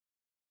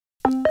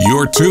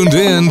You're tuned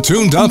in,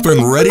 tuned up,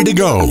 and ready to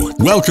go.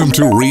 Welcome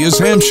to Ria's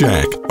Ham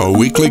Shack, a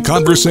weekly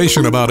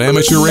conversation about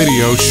amateur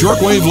radio,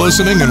 shortwave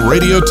listening, and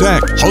radio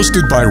tech,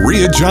 hosted by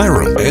Ria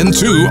Jairam,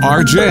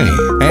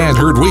 N2RJ, and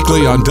heard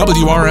weekly on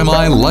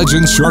WRMI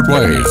Legends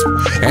Shortwave.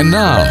 And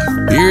now,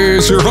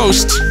 here's your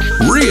host,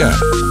 Ria.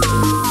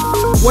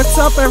 What's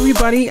up,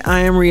 everybody?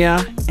 I am Ria,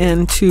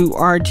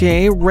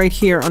 N2RJ, right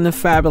here on the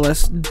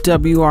fabulous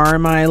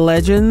WRMI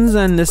Legends,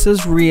 and this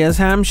is Ria's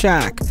Ham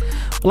Shack.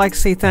 I'd like to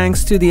say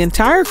thanks to the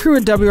entire crew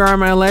at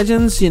WRMI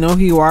Legends. You know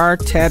who you are: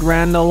 Ted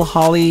Randall,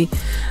 Holly,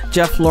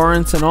 Jeff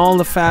Lawrence, and all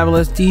the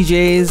fabulous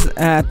DJs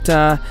at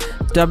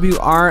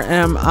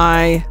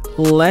WRMI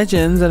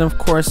Legends, and of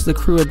course the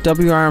crew at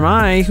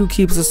WRMI who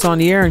keeps us on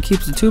the air and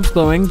keeps the tubes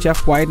glowing,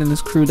 Jeff White and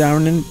his crew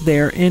down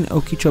there in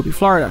Okeechobee,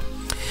 Florida.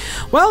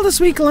 Well,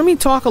 this week let me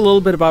talk a little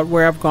bit about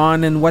where I've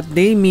gone and what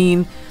they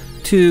mean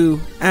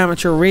to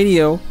amateur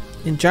radio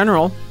in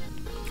general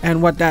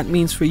and what that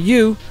means for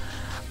you.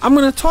 I'm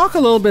going to talk a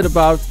little bit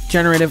about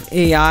generative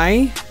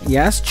AI,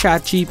 yes,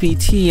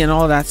 ChatGPT and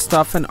all that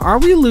stuff, and are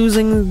we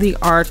losing the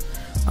art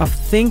of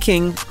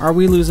thinking? Are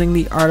we losing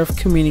the art of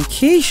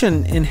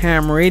communication in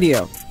ham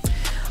radio?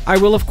 I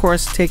will, of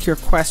course, take your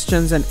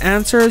questions and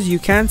answers. You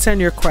can send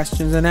your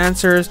questions and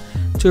answers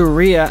to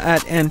Ria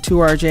at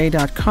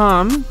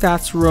n2rj.com.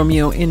 That's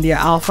Romeo India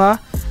Alpha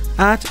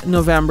at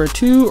November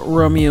 2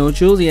 Romeo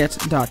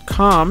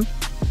Juliet.com.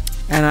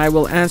 And I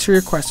will answer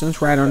your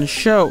questions right on the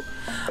show.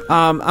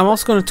 I'm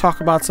also going to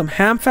talk about some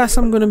Hamfests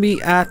I'm going to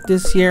be at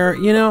this year.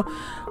 You know,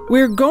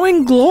 we're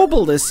going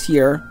global this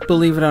year,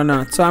 believe it or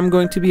not. So I'm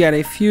going to be at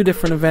a few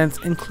different events,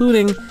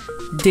 including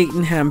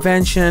Dayton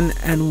Hamvention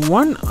and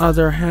one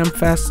other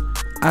Hamfest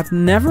I've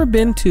never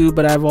been to,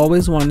 but I've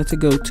always wanted to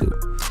go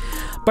to.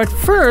 But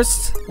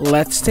first,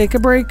 let's take a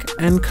break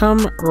and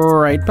come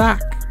right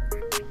back.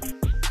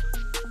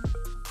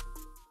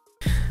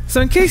 So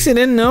in case you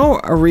didn't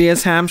know,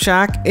 Ria's Ham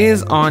Shack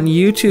is on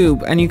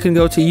YouTube, and you can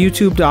go to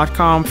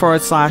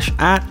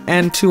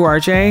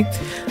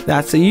youtube.com/@N2RJ.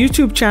 That's a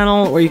YouTube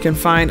channel where you can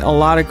find a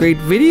lot of great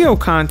video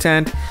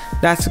content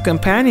that's a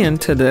companion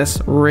to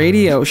this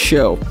radio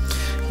show.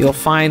 You'll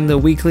find the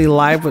weekly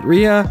Live with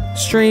Ria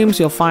streams.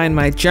 You'll find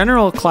my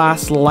general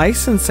class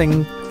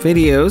licensing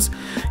videos.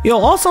 You'll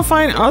also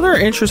find other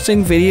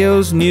interesting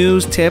videos,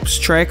 news, tips,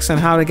 tricks, and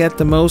how to get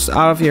the most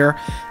out of your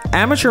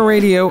amateur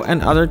radio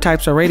and other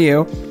types of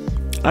radio.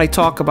 I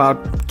talk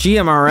about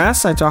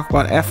GMRS, I talk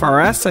about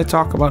FRS, I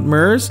talk about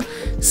MERS,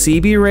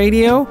 CB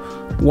radio,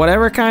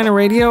 whatever kind of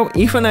radio.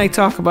 Even I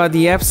talk about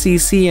the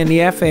FCC and the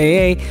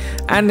FAA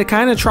and the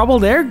kind of trouble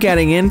they're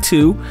getting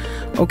into,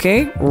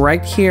 okay,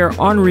 right here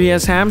on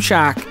Ria's Ham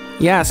Shack.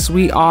 Yes,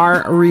 we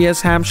are Ria's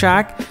Ham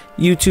Shack.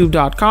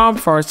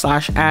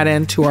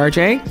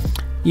 youtube.com/@N2RJ,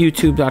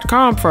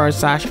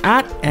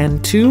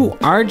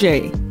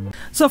 youtube.com/@N2RJ.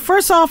 So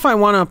first off, I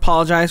want to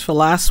apologize for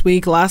last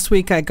week. Last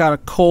week I got a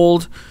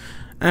cold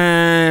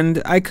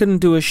and I couldn't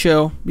do a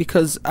show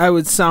because I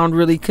would sound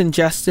really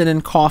congested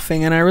and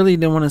coughing, and I really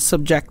didn't want to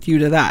subject you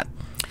to that.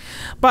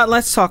 But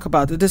let's talk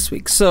about it this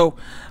week. So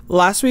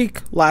last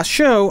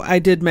show, I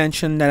did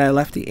mention that I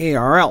left the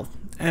ARL,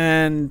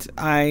 and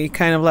I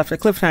kind of left a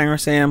cliffhanger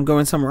saying I'm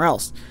going somewhere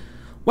else.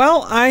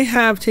 Well, I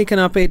have taken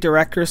up a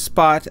director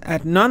spot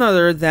at none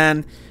other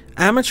than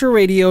Amateur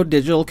Radio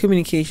Digital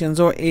Communications,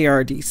 or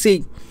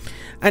ARDC.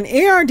 And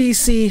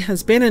ARDC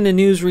has been in the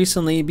news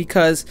recently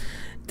because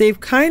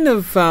they've kind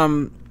of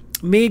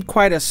made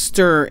quite a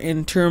stir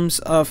in terms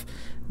of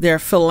their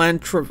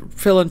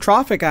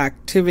philanthropic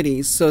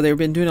activities. So they've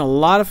been doing a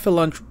lot of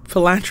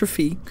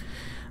philanthropy.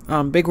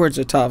 Big words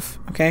are tough,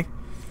 okay?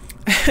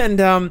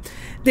 And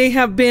they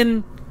have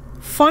been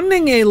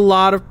funding a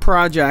lot of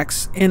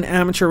projects in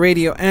amateur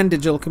radio and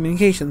digital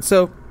communication.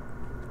 So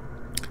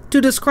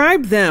to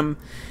describe them,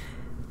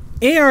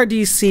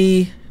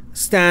 ARDC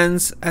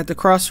stands at the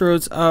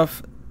crossroads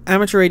of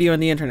amateur radio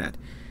and the internet.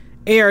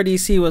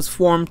 ARDC was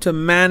formed to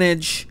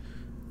manage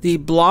the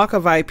block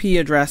of IP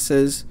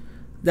addresses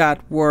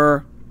that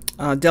were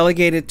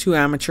delegated to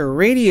amateur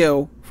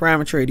radio for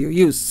amateur radio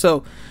use.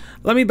 So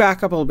let me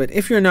back up a little bit.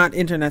 If you're not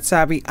internet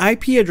savvy,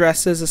 IP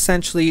addresses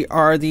essentially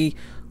are the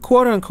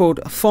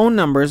quote-unquote phone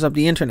numbers of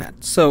the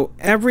internet. So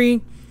every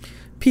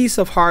piece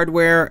of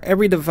hardware,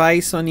 every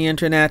device on the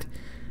internet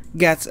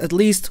gets at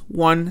least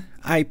one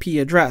IP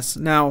address.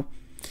 Now,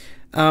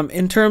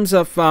 in terms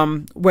of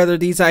whether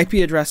these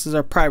IP addresses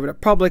are private or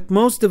public,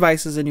 most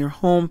devices in your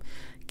home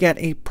get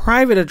a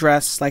private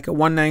address like a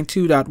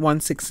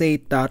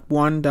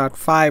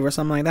 192.168.1.5 or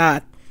something like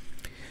that.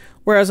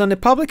 Whereas on the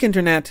public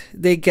internet,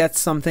 they get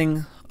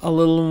something a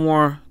little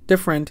more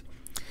different,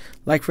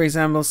 like for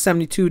example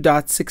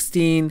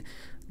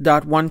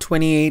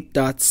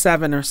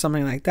 72.16.128.7 or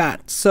something like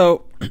that.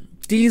 So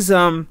these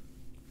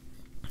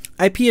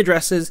IP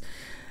addresses,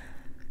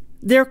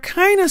 they're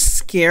kind of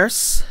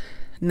scarce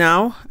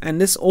now,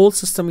 and this old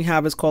system we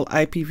have is called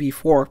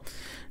IPv4.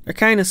 They're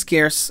kind of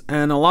scarce,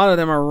 and a lot of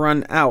them are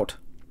run out.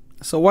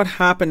 So what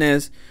happened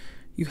is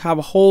you have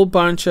a whole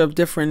bunch of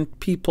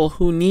different people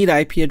who need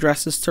IP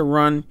addresses to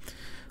run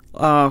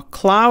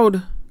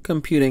cloud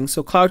computing.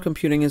 So cloud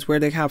computing is where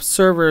they have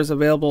servers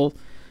available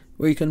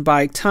where you can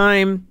buy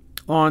time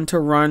on to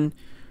run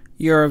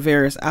your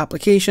various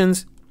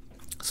applications.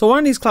 So one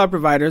of these cloud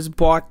providers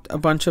bought a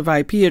bunch of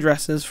IP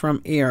addresses from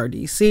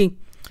ARDC,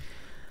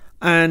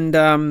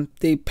 and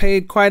they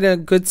paid quite a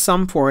good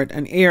sum for it.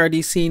 And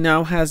ARDC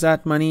now has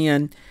that money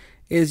and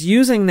is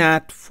using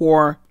that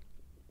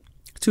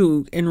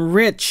to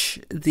enrich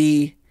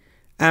the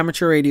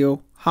amateur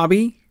radio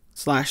hobby /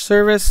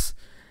 service.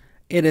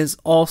 It is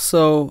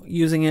also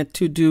using it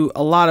to do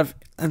a lot of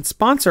and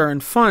sponsor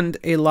and fund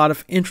a lot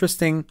of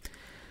interesting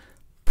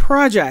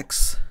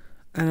projects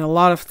and a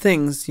lot of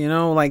things,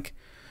 like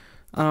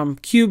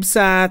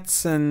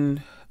CubeSats,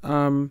 and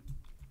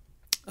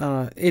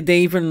they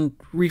even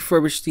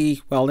refurbished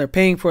they're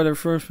paying for the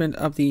refurbishment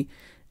of the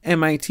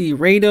MIT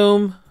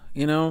radome,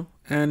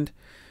 and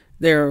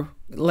they're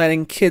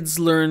letting kids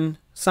learn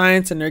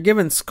science, and they're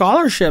giving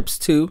scholarships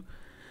too.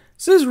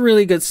 This is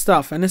really good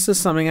stuff, and this is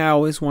something I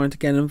always wanted to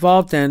get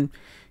involved in.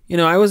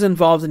 I was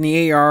involved in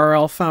the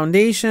ARRL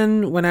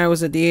Foundation when I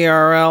was at the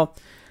ARRL,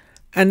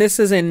 and this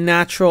is a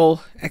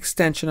natural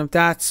extension of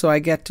that, so I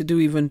get to do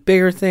even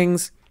bigger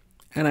things,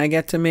 and I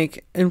get to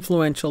make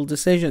influential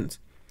decisions.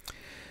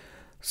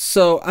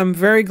 So I'm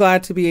very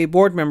glad to be a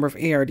board member of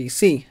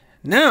ARDC.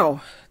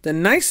 Now, the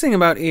nice thing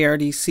about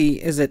ARDC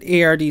is that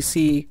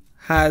ARDC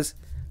has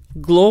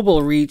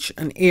global reach,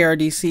 and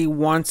ARDC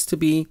wants to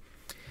be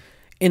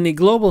in the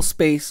global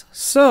space.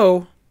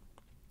 So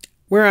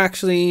we're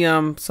actually,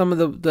 some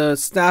of the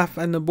staff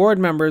and the board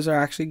members are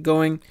actually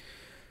going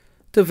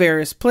to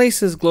various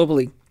places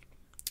globally.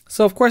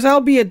 So of course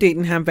I'll be at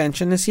Dayton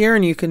Hamvention this year,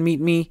 and you can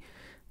meet me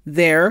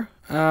there.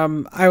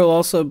 I will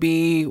also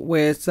be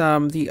with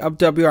the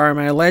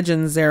WRMI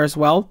legends there as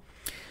well.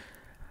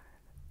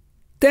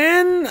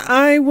 Then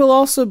I will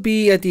also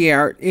be at the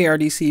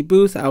ARDC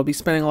booth. I'll be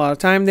spending a lot of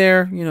time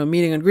there,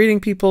 meeting and greeting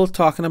people,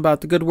 talking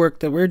about the good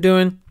work that we're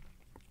doing.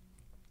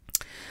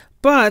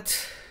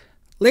 But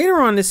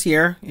later on this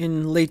year,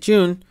 in late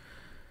June,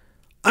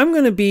 I'm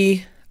going to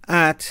be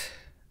at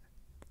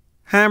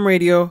Ham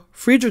Radio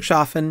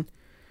Friedrichshafen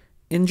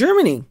in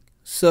Germany.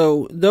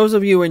 So those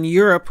of you in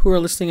Europe who are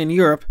listening in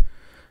Europe,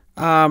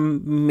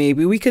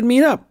 maybe we could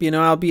meet up.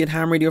 I'll be at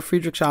Ham Radio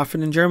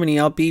Friedrichshafen in Germany.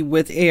 I'll be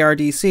with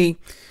ARDC.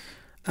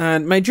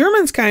 And my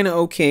German's kind of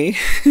okay.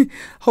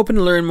 Hoping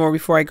to learn more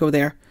before I go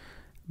there.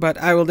 But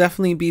I will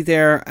definitely be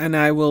there, and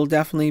I will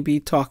definitely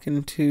be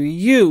talking to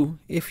you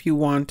if you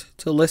want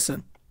to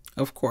listen,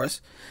 of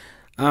course.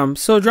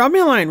 So drop me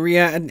a line,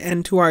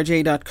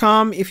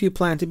 ria@n2rj.com, if you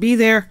plan to be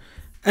there,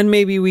 and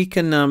maybe we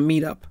can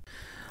meet up.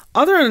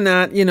 Other than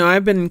that,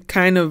 I've been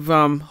kind of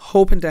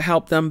hoping to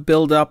help them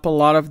build up a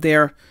lot of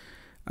their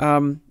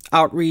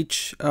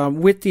outreach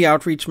with the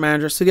outreach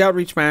manager. So the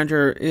outreach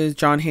manager is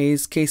John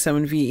Hayes,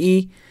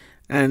 K7VE,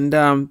 and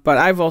but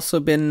I've also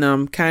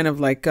been kind of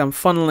like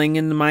funneling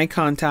in my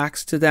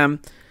contacts to them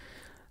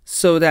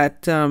so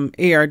that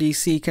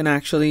ARDC can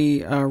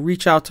actually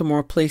reach out to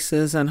more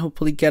places and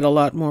hopefully get a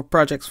lot more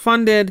projects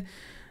funded,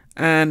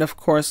 and of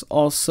course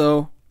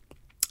also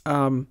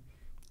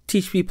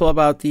teach people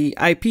about the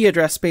IP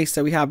address space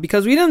that we have,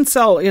 because we didn't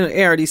sell,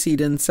 ARDC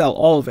didn't sell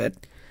all of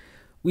it.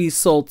 We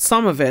sold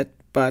some of it,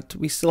 but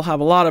we still have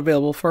a lot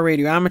available for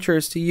radio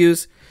amateurs to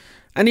use.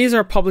 And these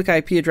are public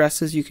IP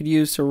addresses you could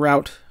use to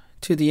route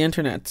to the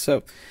internet.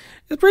 So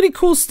it's pretty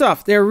cool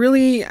stuff. They're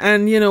really,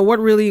 and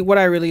what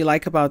I really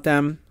like about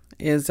them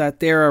is that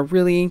they're a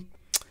really,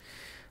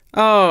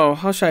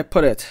 how should I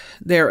put it?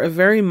 They're a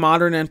very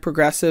modern and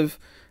progressive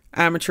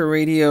amateur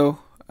radio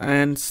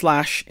and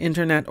 /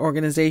 internet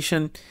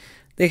organization.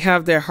 They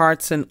have their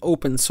hearts in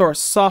open source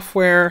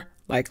software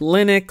like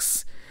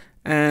Linux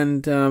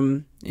and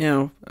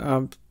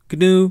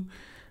GNU,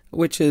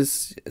 which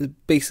is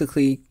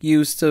basically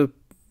used to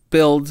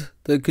build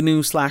the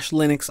GNU /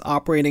 Linux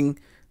operating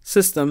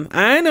system.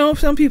 I know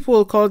some people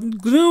will call it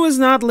GNU is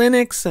not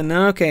Linux, and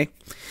okay,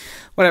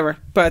 whatever.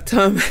 But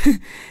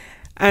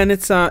and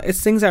it's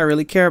things I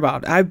really care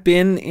about. I've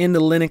been in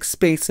the Linux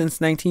space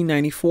since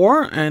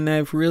 1994, and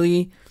I've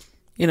really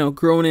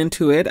grown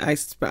into it. I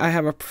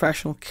have a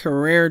professional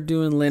career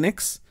doing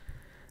Linux,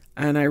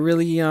 and I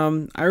really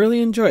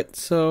enjoy it.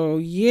 So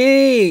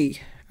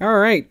yay! All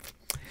right.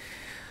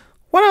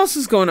 What else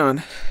is going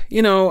on?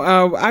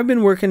 I've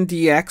been working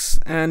DX,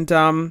 and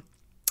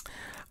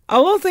a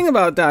little thing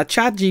about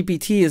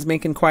ChatGPT is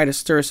making quite a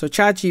stir. So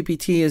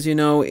ChatGPT, as you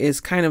know,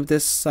 is kind of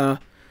this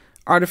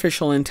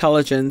artificial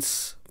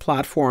intelligence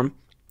platform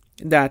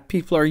that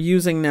people are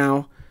using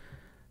now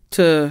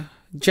to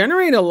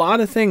generate a lot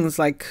of things.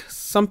 Like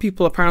some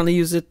people apparently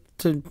use it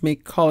to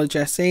make college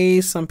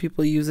essays. Some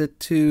people use it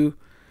to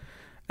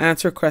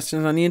answer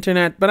questions on the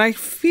internet. But I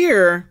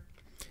fear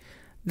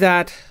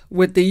that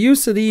with the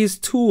use of these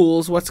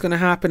tools, what's going to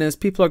happen is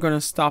people are going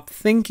to stop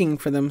thinking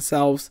for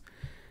themselves.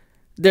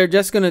 They're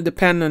just going to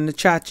depend on the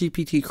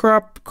ChatGPT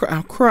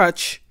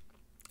crutch,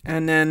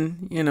 and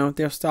then,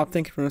 they'll stop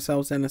thinking for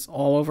themselves, and it's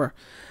all over.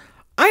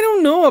 I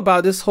don't know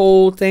about this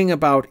whole thing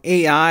about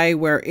AI,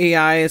 where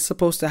AI is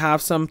supposed to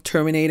have some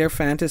Terminator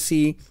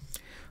fantasy,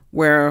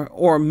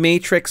 or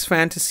Matrix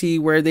fantasy,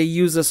 where they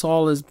use us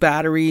all as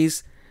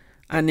batteries,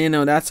 and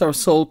that's our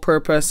sole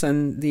purpose.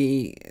 And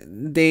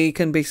they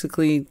can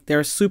basically,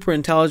 they're super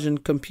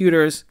intelligent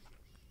computers,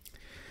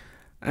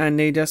 and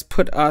they just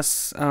put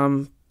us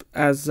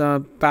as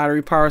a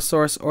battery power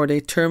source, or they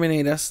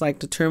terminate us like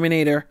the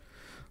Terminator,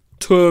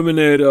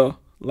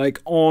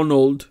 like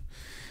Arnold.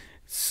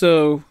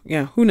 So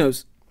yeah, who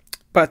knows?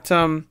 But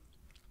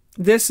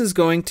this is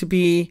going to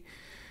be,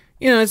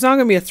 it's not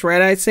going to be a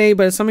threat, I'd say,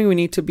 but it's something we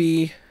need to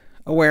be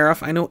aware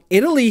of. I know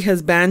Italy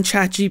has banned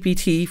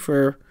ChatGPT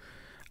for,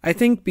 I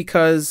think,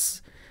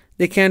 because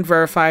they can't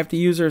verify if the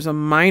user is a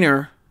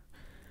minor.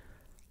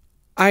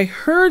 I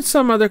heard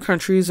some other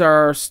countries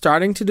are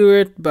starting to do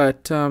it,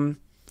 but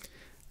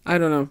I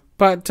don't know.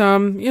 But,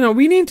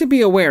 we need to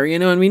be aware,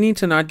 and we need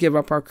to not give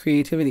up our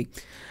creativity.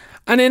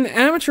 And in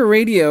amateur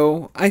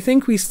radio, I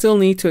think we still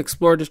need to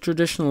explore the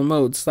traditional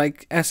modes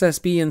like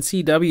SSB and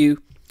CW,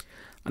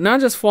 and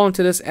not just fall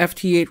into this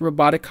FT8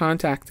 robotic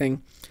contact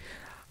thing.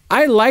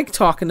 I like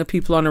talking to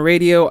people on the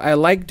radio. I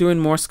like doing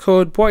Morse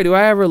code. Boy, do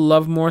I ever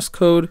love Morse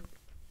code.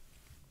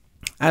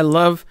 I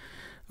love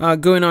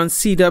going on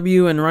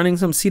CW and running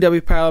some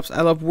CW pileups. I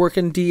love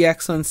working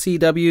DX on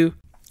CW.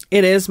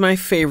 It is my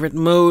favorite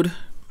mode,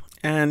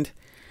 and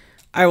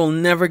I will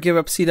never give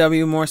up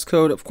CW Morse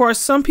code. Of course,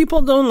 some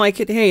people don't like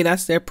it. Hey,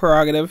 that's their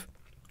prerogative,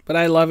 but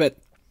I love it.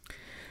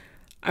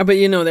 But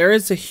there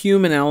is a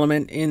human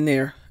element in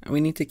there, and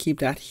we need to keep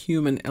that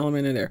human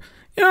element in there.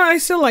 I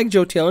still like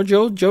Joe Taylor.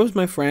 Joe's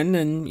my friend,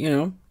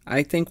 and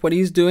I think what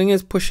he's doing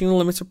is pushing the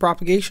limits of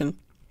propagation.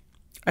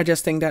 I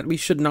just think that we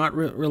should not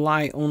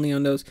rely only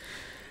on those.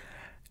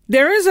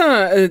 There is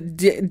a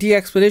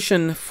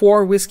D-Expedition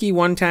 4 Whiskey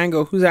 1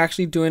 Tango who's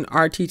actually doing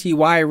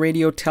RTTY,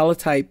 radio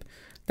teletype.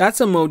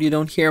 That's a mode you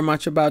don't hear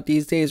much about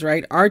these days,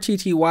 right?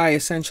 RTTY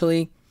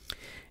essentially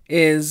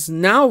is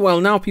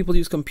now people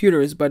use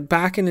computers, but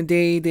back in the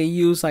day they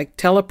used like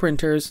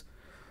teleprinters,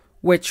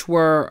 which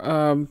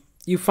were,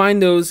 you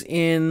find those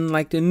in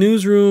like the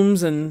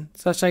newsrooms and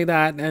such like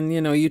that. And,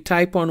 you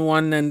type on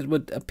one and it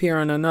would appear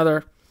on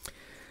another.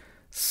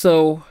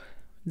 So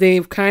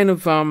they've kind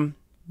of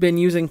been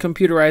using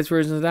computerized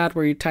versions of that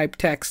where you type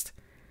text.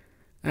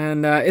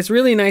 And it's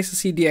really nice to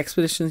see the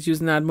Expeditions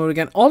using that mode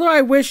again. Although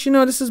I wish,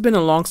 this has been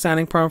a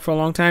long-standing problem for a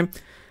long time.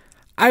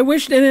 I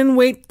wish they didn't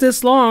wait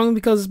this long,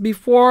 because even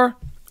before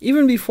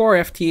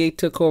FT8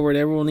 took over,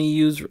 they only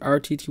used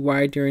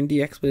RTTY during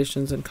the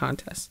Expeditions and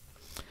contests.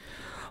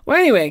 Well,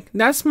 anyway,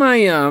 that's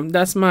my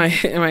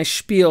my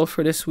spiel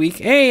for this week.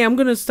 Hey, I'm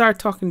gonna start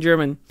talking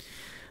German.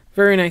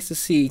 Very nice to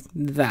see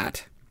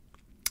that.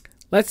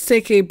 Let's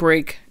take a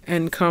break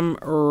and come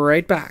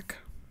right back.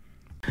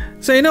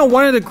 So,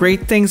 one of the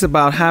great things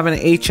about having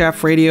an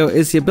HF radio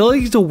is the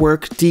ability to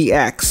work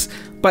DX.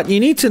 But you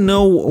need to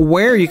know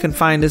where you can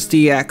find this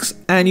DX.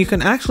 And you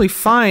can actually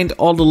find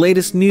all the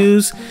latest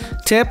news,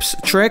 tips,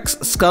 tricks,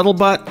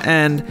 scuttlebutt,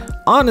 and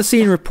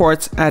on-the-scene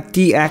reports at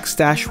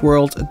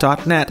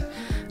dx-world.net.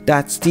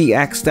 That's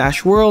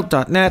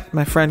dx-world.net.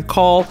 My friend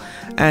Call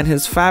and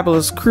his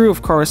fabulous crew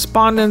of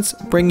correspondents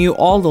bring you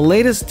all the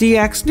latest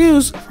DX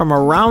news from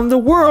around the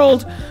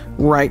world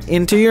right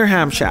into your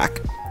ham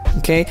shack.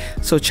 Okay,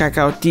 so check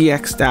out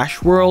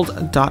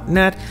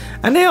dx-world.net,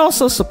 and they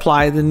also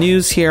supply the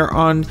news here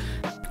on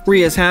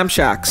Ria's Ham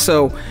Shack.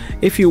 So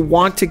if you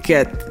want to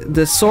get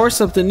the source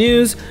of the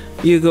news,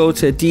 you go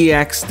to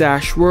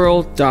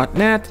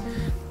dx-world.net.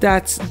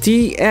 That's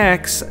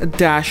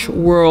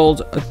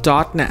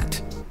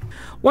dx-world.net.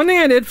 One thing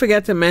I did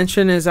forget to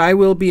mention is I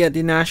will be at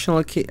the National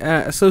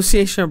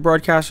Association of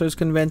Broadcasters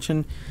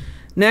Convention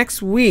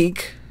next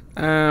week.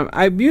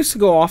 I used to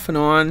go off and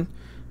on,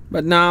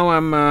 but now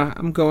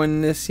I'm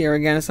going this year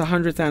again. It's the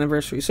 100th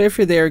anniversary. So if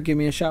you're there, give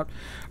me a shout.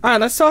 All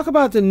right, let's talk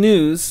about the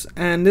news.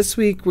 And this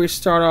week we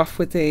start off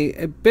with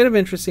a bit of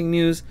interesting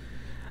news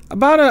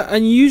about an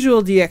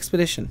unusual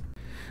DXpedition.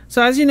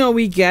 So as you know,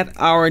 we get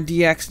our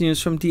DX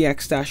news from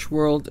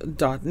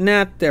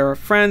dx-world.net. They're our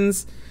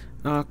friends.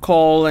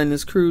 Cole and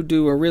his crew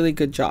do a really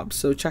good job.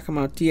 So check them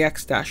out,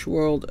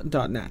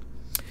 dx-world.net.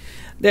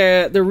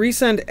 The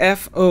recent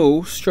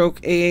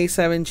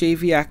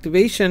FO/AA7JV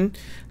activation,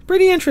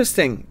 pretty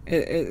interesting,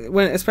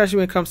 especially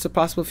when it comes to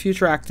possible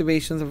future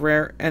activations of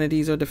rare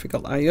entities or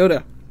difficult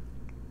iota.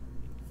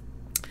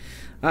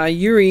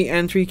 Yuri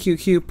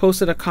N3QQ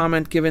posted a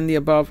comment given the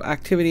above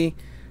activity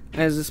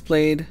as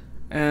displayed,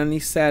 and he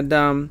said,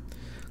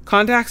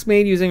 contacts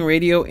made using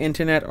radio,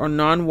 internet, or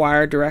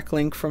non-wire direct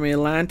link from a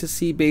land to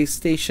sea based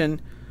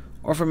station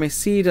or from a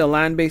sea to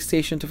land based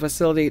station to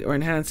facilitate or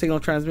enhance signal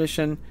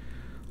transmission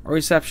or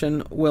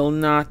reception will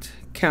not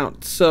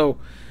count. So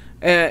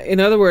in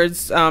other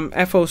words,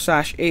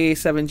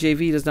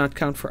 FO/AA7JV does not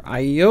count for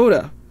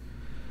iota.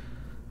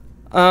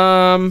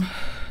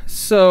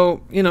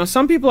 So,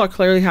 some people are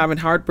clearly having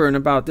heartburn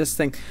about this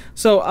thing.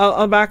 So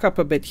I'll back up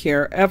a bit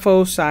here.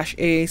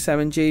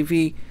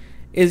 FO/AA7JV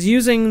is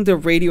using the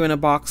radio in a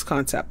box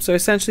concept. So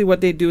essentially what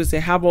they do is they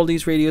have all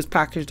these radios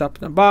packaged up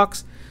in a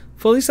box,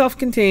 fully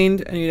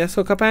self-contained, and you just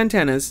hook up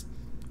antennas.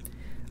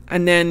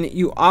 and then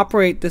you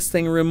operate this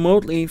thing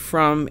remotely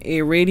from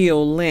a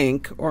radio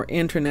link or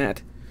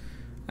internet.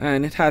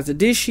 And it has a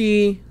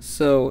Dishy,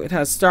 so it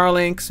has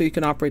Starlink, so you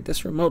can operate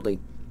this remotely.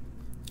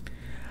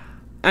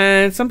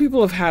 And some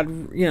people have had,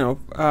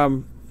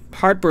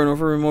 heartburn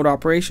over remote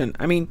operation.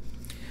 I mean,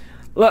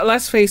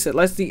 let's face it,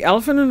 the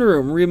elephant in the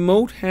room,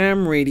 remote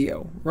ham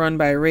radio, run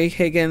by Ray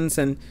Higgins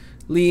and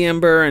Lee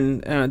Ember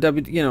and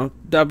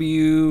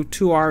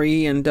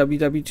W2RE and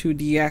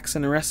WW2DX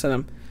and the rest of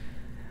them.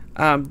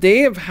 They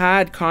have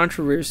had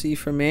controversy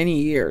for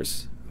many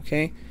years,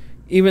 okay?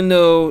 Even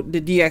though the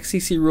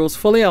DXCC rules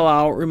fully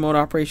allow remote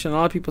operation, a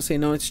lot of people say,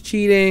 no, it's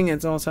cheating,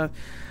 it's all stuff.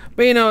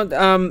 But,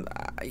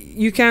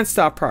 you can't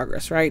stop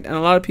progress, right? And a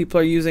lot of people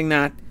are using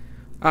that,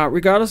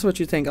 regardless of what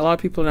you think, a lot of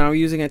people are now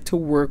using it to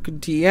work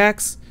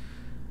DX.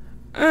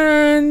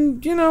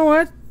 And you know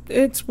what?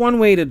 It's one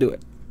way to do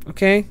it,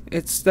 okay?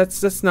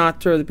 Let's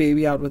not throw the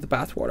baby out with the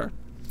bathwater.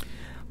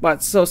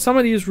 But so some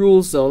of these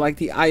rules, though, like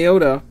the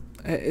IOTA,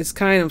 is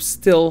kind of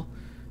still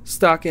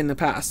stuck in the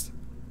past.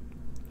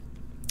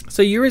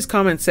 So Yuri's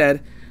comment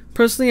said,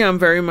 personally, I'm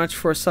very much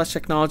for such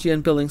technology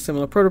and building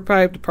similar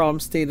prototype. The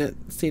problem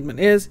statement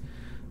is,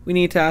 we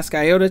need to ask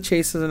IOTA,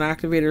 Chase's and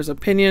Activator's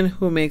opinion,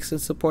 who makes and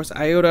supports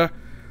IOTA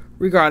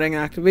regarding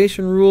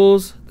activation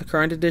rules. The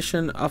current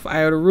edition of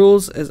IOTA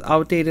rules is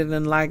outdated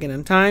and lagging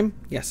in time.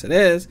 Yes, it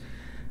is.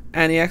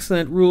 And the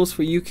excellent rules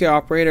for UK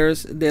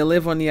operators, they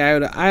live on the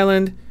IOTA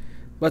island,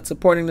 but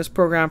supporting this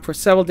program for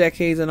several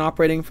decades and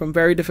operating from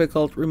very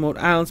difficult remote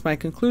islands, my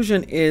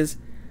conclusion is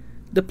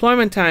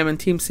deployment time and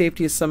team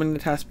safety is something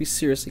that has to be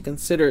seriously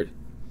considered.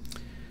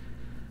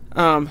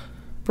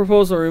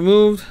 Proposal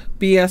removed.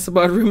 BS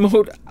about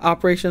remote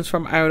operations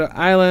from IOTA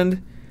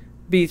Island.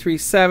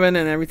 B37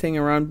 and everything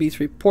around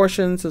B3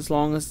 portions, as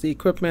long as the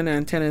equipment and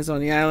antenna is on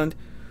the island.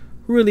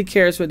 Who really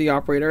cares where the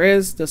operator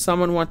is? Does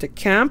someone want to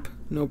camp?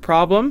 No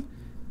problem.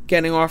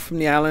 Getting off from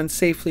the island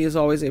safely is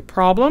always a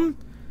problem.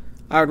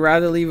 I would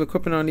rather leave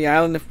equipment on the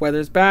island if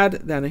weather's bad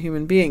than a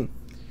human being.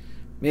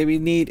 Maybe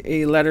need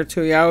a letter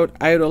to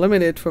IOTA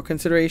Limited for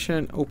consideration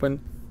and open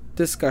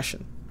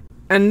discussion.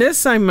 And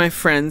this time, my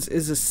friends,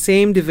 is the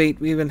same debate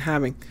we've been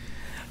having.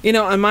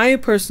 And my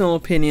personal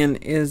opinion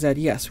is that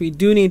yes, we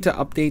do need to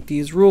update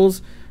these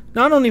rules,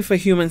 not only for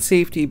human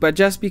safety, but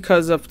just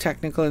because of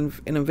technical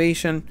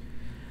innovation.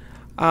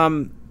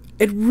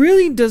 It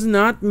really does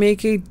not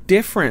make a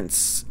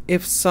difference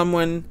if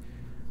someone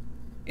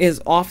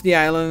is off the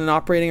island and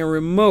operating a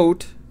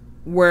remote,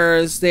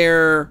 whereas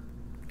they're,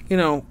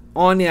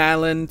 on the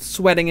island,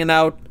 sweating it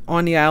out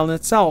on the island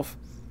itself.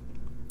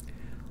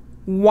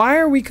 Why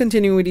are we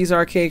continuing with these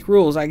archaic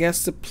rules? I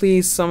guess to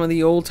please some of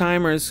the old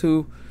timers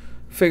who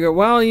figure,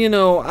 well,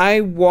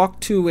 I walk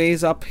 2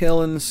 ways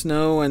uphill in the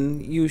snow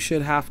and you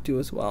should have to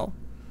as well.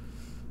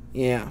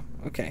 Yeah,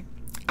 okay.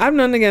 I'm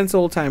none against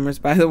old timers,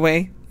 by the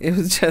way. It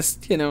was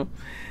just,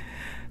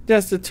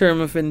 just a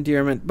term of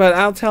endearment. But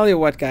I'll tell you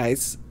what,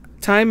 guys.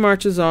 Time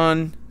marches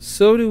on.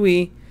 So do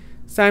we.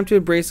 It's time to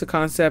embrace the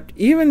concept.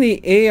 Even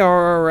the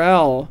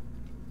ARRL,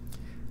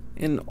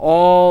 in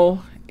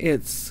all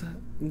its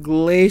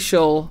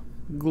glacial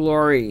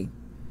glory,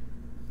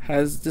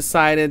 has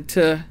decided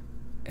to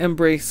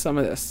embrace some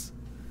of this.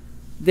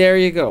 There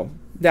you go.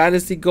 That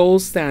is the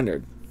gold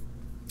standard.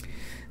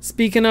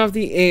 Speaking of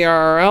the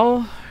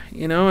ARRL,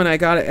 and I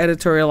got to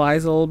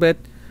editorialize a little bit.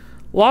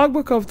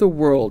 Logbook of the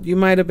World. You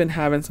might have been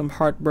having some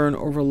heartburn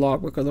over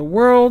Logbook of the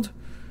World,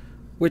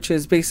 which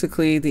is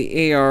basically the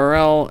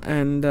ARRL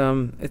and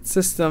its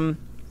system.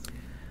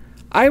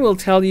 I will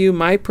tell you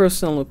my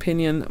personal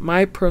opinion.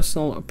 My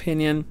personal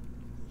opinion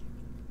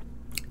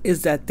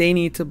is that they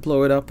need to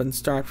blow it up and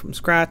start from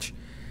scratch.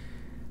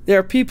 There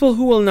are people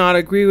who will not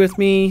agree with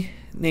me,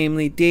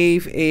 namely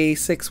Dave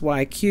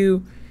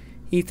A6YQ.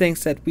 He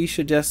thinks that we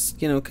should just,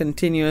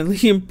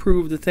 continually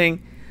improve the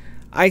thing.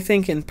 I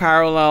think in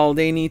parallel,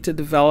 they need to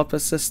develop a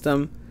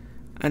system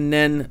and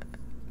then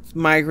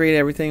migrate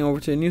everything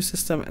over to a new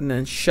system and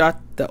then shut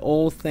the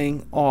old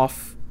thing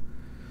off.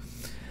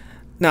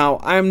 Now,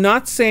 I'm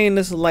not saying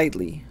this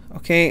lightly,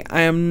 okay?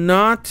 I am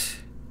not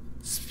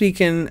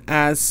speaking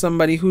as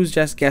somebody who's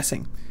just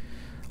guessing.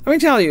 Let me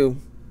tell you,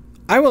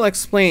 I will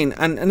explain,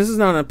 and this is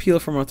not an appeal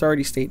from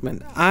authority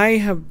statement. I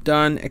have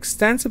done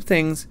extensive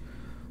things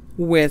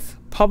with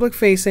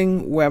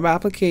public-facing web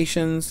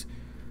applications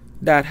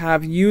that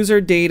have user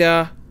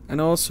data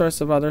and all sorts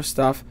of other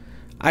stuff.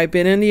 I've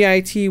been in the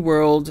IT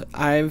world.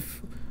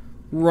 I've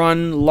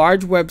run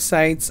large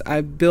websites.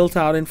 I've built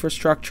out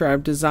infrastructure.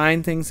 I've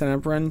designed things, and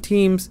I've run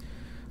teams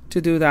to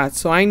do that.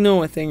 So I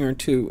know a thing or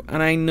two,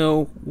 and I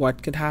know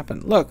what could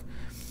happen. Look,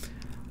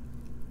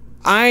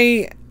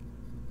 I've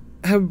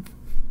been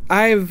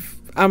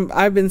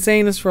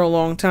saying this for a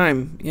long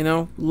time.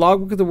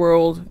 Logbook of the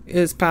World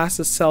is past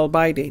the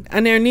sell-by date,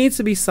 and there needs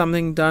to be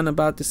something done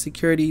about the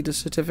security, the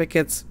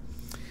certificates.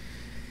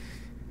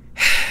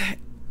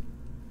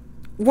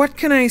 What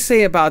can I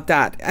say about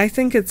that? I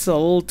think it's a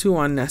little too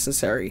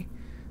unnecessary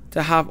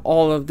to have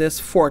all of this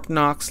Fort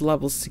Knox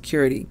level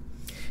security.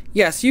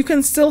 Yes, you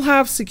can still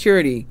have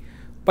security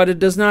but it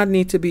does not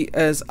need to be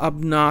as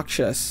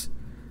obnoxious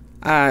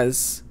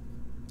as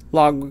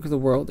Logbook of the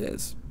World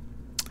is.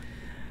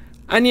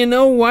 And you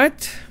know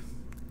what?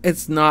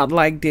 It's not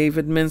like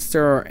David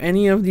Minster or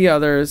any of the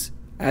others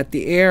at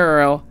the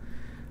ARL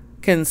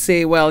can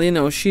say, well, you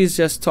know, she's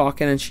just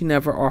talking and she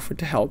never offered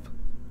to help.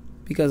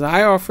 Because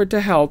I offered to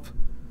help,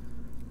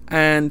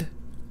 and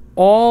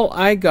all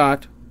I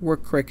got were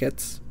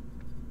crickets.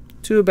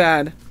 Too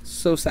bad,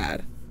 so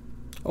sad.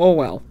 Oh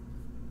well.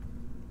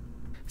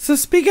 So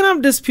speaking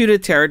of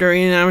disputed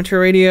territory in amateur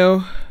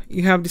radio,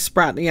 you have the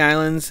Spratly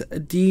Islands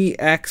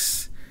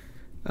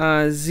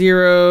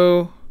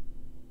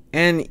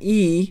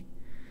DX0NE,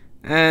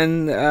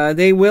 and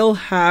they will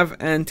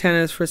have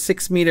antennas for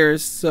 6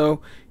 meters,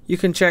 so you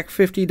can check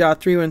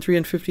 50.313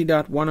 and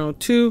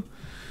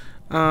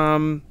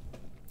 50.102.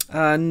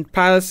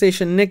 Pilot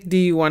station Nick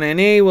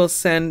D1NA will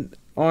send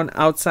on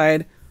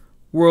outside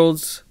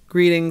world's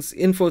greetings,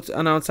 info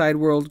on outside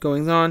world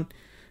goings on.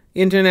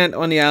 Internet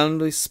on the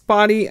island is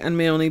spotty and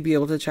may only be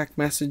able to check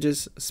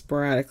messages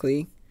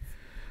sporadically,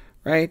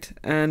 right?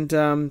 And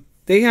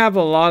they have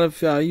a lot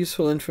of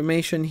useful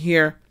information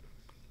here.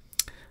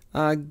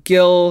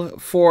 Gil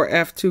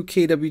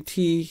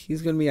 4F2KWT,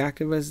 he's going to be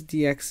active as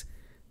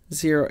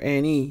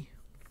DX0NE.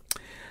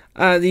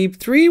 The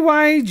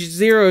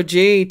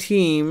 3Y0J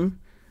team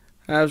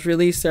has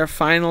released their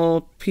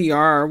final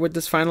PR. With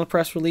this final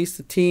press release,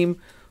 the team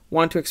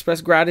want to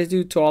express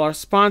gratitude to all our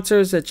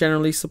sponsors that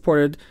generally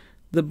supported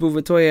the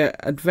Buvatoya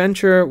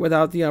adventure.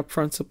 Without the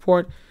upfront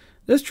support,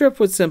 this trip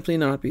would simply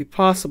not be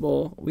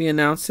possible. We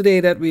announced today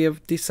that we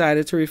have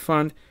decided to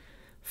refund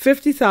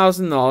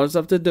 $50,000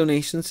 of the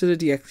donations to the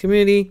DX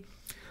community.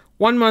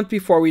 1 month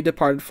before we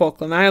departed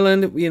Falkland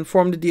Island, we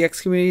informed the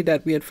DX community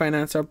that we had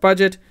financed our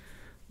budget.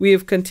 We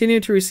have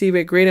continued to receive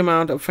a great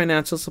amount of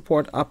financial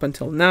support up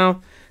until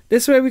now.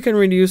 This way we can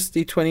reduce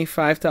the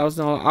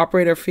 $25,000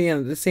 operator fee,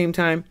 and at the same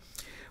time,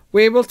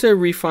 we're able to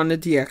refund the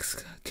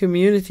DX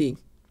community.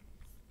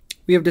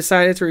 We have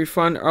decided to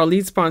refund our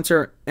lead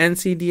sponsor,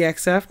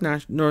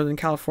 NCDXF, Northern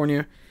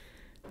California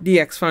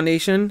DX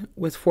Foundation,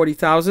 with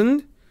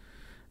 $40,000.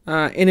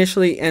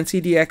 Initially,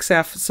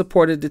 NCDXF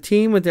supported the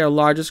team with their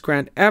largest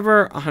grant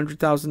ever,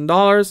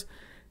 $100,000.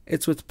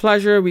 It's with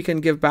pleasure we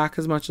can give back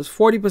as much as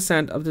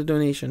 40% of the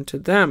donation to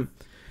them.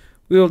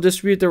 We will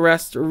distribute the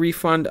rest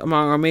refund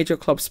among our major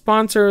club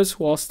sponsors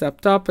who all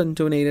stepped up and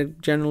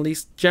donated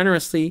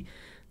generously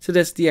to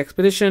this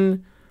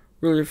DXpedition.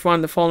 We'll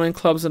refund the following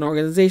clubs and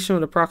organizations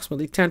with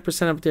approximately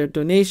 10% of their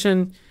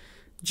donation: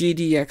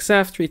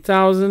 GDXF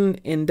 $3,000,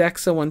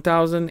 Indexa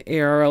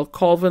 $1,000, ARL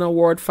Colvin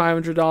Award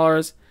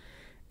 $500,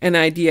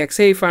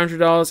 NIDXA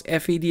 $500,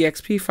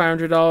 FEDXP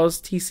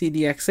 $500,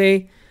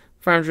 TCDXA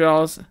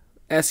 $500,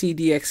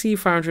 SEDXC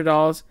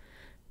 $500,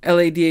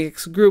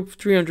 LADX Group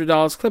 $300,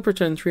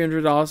 Clipperton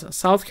 $300,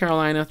 South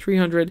Carolina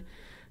 $300,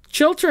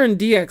 Chiltern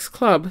DX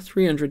Club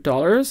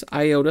 $300,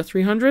 IOTA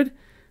 $300,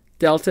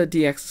 Delta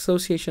DX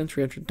Association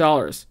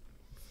 $300.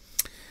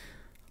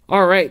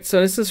 All right, so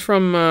this is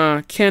from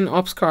Ken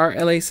Opskar,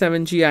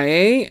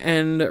 LA7GIA,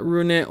 and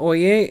Rune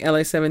Oye,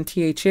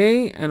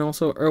 LA7THA, and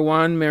also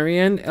Erwan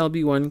Marian,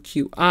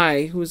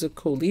 LB1QI, who is a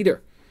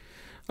co-leader.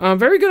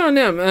 Very good on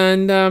them,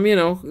 and you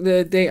know,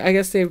 I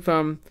guess they've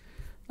done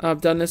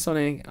this on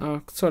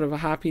a sort of a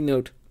happy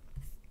note.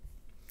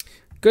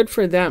 Good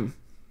for them.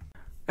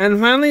 And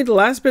finally, the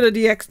last bit of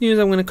DX news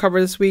I'm going to cover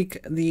this week: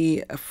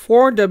 the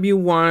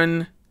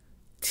 4W1TA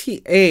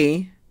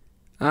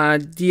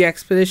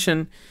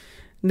DXpedition.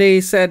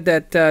 They said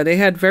that they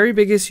had very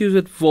big issues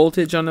with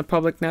voltage on the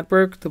public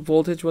network. The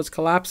voltage was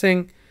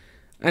collapsing,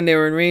 and they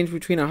were in range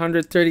between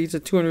 130 to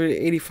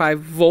 285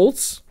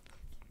 volts.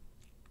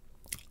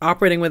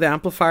 Operating with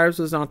amplifiers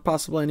was not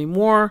possible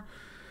anymore.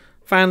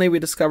 Finally, we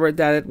discovered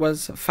that it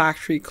was a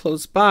factory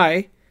close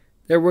by.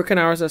 Their working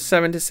hours are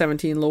 7 to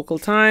 17 local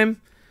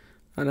time,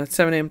 and that's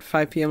 7 a.m. to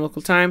 5 p.m.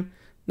 local time.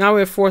 Now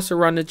we are forced to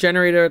run the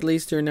generator at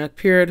least during that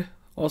period.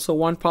 Also,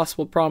 one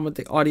possible problem with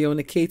the audio in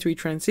the K3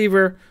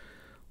 transceiver.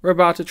 We're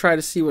about to try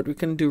to see what we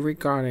can do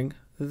regarding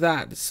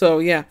that. So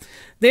yeah,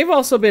 they've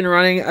also been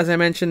running, as I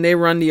mentioned, they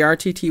run the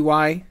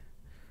RTTY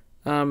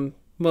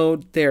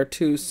mode there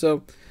too.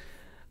 So,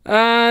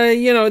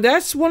 you know,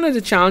 that's one of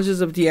the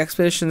challenges of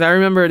DXpeditions. I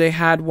remember they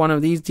had one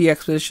of these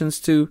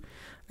DXpeditions to,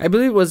 I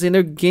believe it was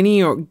either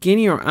Guinea or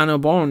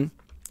Annobon,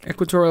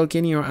 Equatorial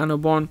Guinea or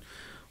Annobon,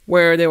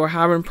 where they were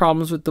having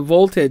problems with the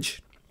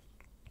voltage.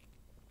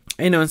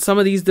 You know, in some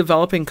of these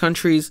developing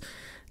countries,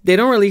 they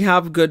don't really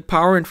have good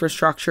power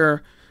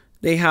infrastructure.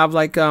 They have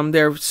like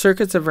their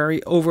circuits are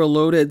very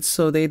overloaded,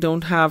 so they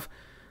don't have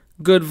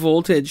good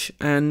voltage.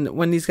 And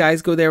when these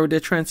guys go there with their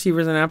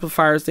transceivers and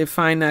amplifiers, they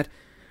find that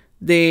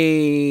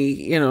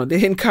they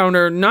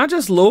encounter not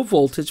just low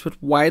voltage, but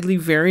widely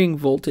varying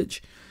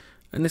voltage.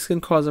 And this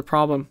can cause a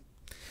problem.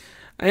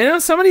 I know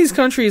some of these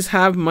countries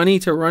have money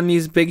to run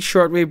these big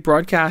shortwave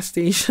broadcast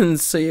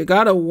stations, so you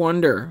gotta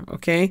wonder,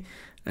 okay?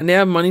 And they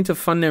have money to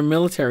fund their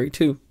military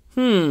too.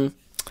 Hey,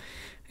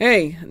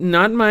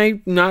 not my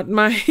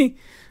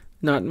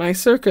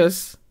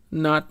circus,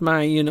 not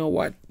my you know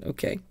what.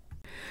 Okay.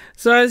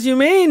 So as you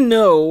may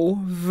know,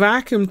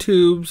 vacuum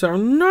tubes are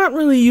not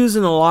really used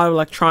in a lot of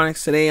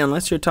electronics today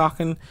unless you're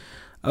talking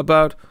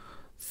about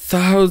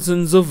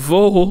thousands of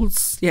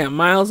volts. Yeah,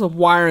 miles of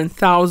wire and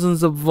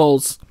thousands of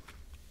volts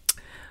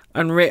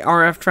on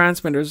RF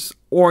transmitters.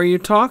 Or you're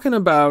talking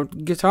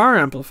about guitar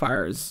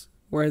amplifiers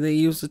where they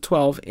use the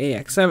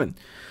 12AX7.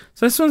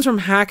 So this one's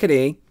from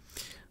Hackaday,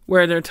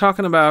 where they're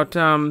talking about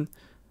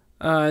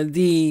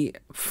the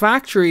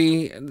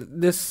factory,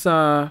 this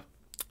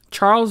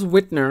Charles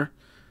Whitner,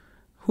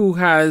 who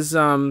has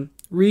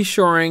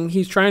reshoring.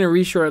 He's trying to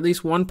reshore at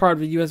least one part of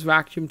the U.S.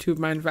 vacuum tube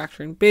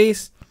manufacturing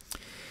base.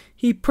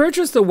 He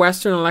purchased the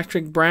Western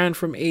Electric brand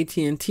from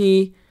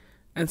AT&T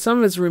and some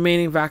of its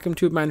remaining vacuum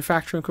tube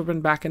manufacturing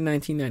equipment back in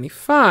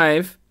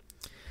 1995.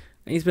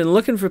 And he's been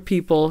looking for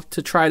people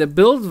to try to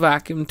build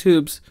vacuum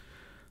tubes.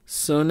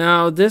 So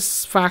now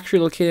this factory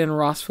located in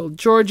Rossville,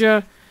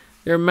 Georgia,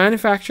 they're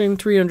manufacturing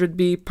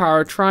 300B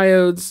power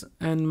triodes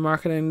and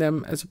marketing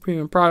them as a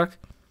premium product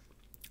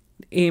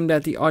aimed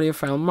at the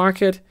audiophile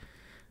market.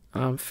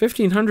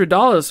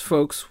 $1,500,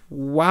 folks.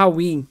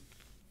 Wowee.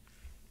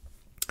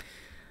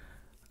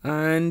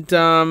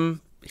 And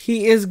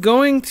he is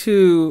going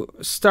to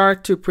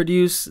start to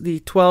produce the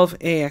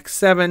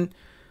 12AX7.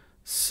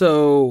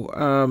 So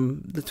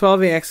the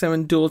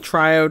 12AX7 dual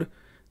triode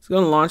is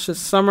going to launch this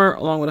summer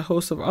along with a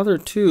host of other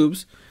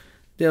tubes.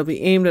 They'll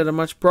be aimed at a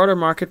much broader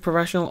market,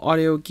 professional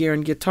audio gear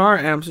and guitar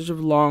amps, which have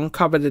long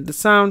coveted the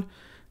sound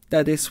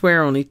that they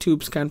swear only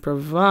tubes can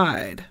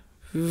provide.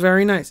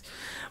 Very nice.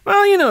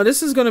 Well, you know,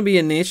 this is going to be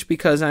a niche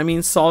because, I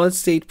mean, solid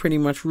state pretty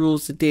much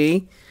rules the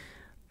day.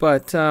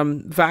 But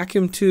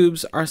vacuum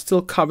tubes are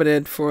still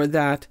coveted for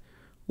that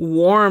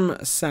warm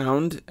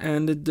sound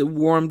and the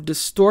warm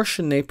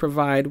distortion they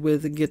provide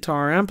with the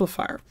guitar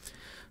amplifier.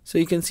 So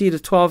you can see the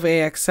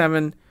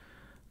 12AX7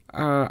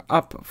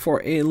 up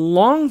for a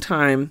long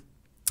time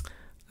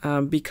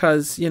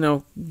because, you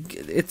know,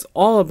 it's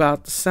all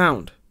about the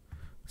sound.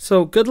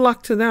 So good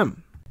luck to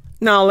them.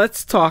 Now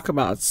let's talk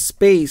about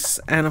space.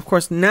 And of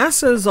course,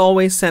 NASA is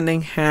always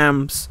sending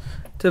hams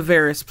to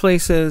various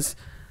places.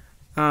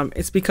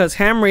 It's because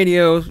ham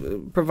radio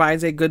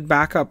provides a good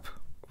backup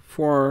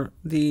for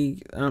the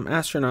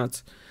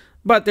astronauts.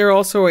 But there are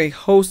also a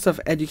host of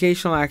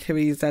educational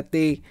activities that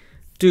they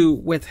do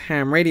with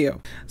ham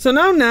radio. So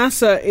now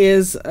NASA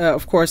is,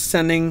 of course,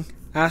 sending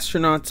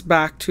astronauts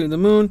back to the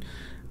moon.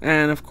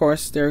 And of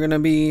course, there are going to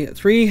be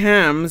 3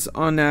 hams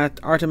on that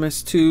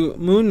Artemis 2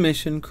 moon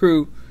mission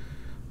crew,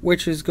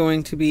 which is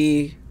going to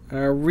be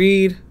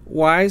Reed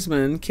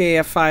Wiseman,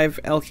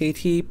 KF5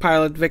 LKT,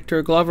 pilot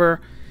Victor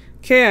Glover,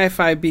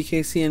 KI5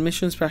 BKC, and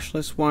mission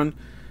specialist 1,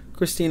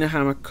 Christina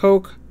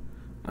Hammock-Koch,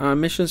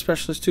 mission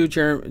specialist 2,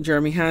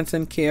 Jeremy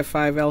Hansen,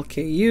 KF5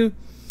 LKU.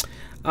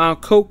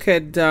 Koch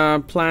had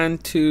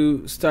planned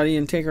to study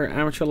and take her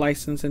amateur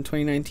license in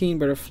 2019,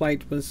 but her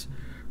flight was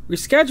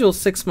rescheduled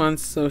 6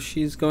 months, so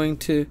she's going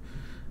to,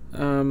 I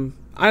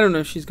don't know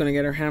if she's going to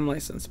get her ham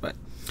license, but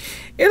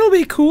it'll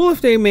be cool if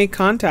they make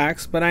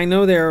contacts. But I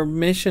know their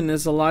mission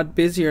is a lot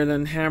busier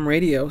than ham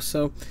radio,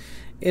 so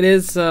it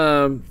is,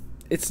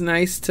 it's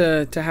nice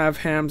to have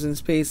hams in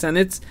space. And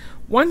it's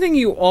one thing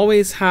you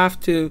always have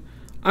to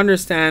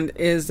understand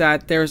is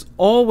that there's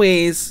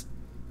always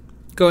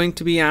going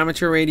to be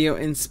amateur radio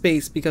in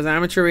space, because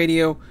amateur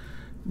radio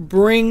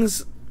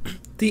brings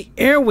the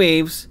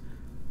airwaves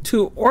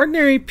to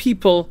ordinary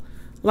people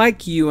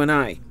like you and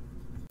I.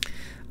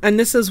 And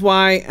this is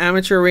why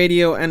amateur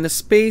radio and the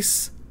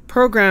space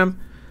program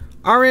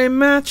are a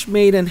match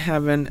made in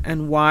heaven,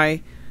 and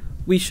why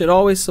we should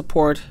always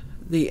support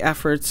the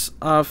efforts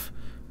of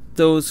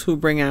those who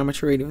bring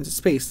amateur radio into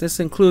space. This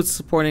includes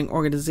supporting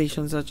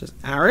organizations such as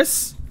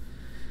ARIS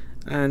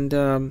and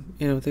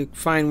you know, the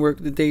fine work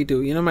that they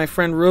do. You know, my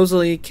friend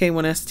Rosalie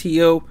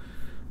K1STO,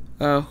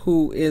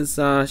 who is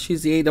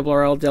she's the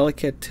ARRL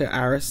delegate to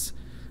ARIS.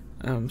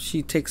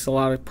 She takes a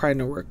lot of pride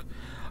in her work.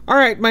 All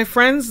right, my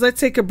friends, let's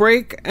take a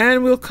break,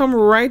 and we'll come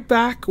right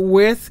back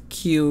with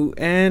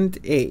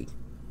Q&A.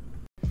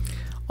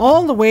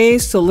 All the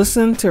ways to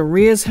listen to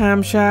Ria's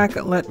Ham Shack,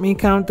 let me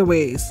count the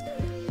ways.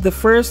 The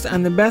first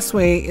and the best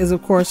way is,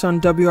 of course,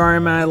 on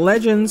WRMI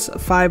Legends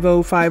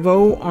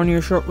 5050 on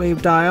your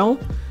shortwave dial,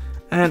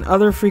 and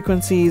other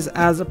frequencies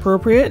as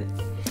appropriate.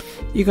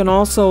 You can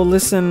also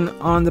listen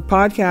on the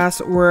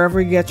podcast wherever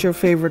you get your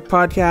favorite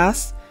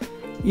podcasts.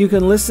 You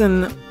can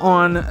listen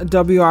on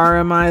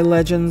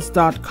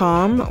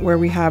WRMIlegends.com, where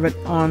we have it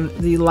on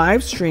the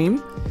live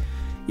stream.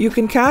 You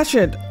can catch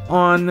it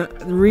on the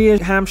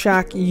Ria Ham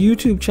Shack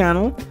YouTube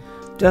channel.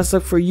 Just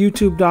look for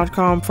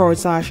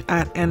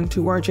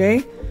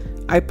youtube.com/@N2RJ.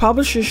 I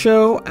publish a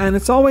show, and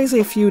it's always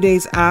a few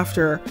days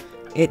after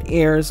it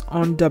airs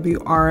on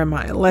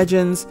WRMI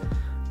Legends.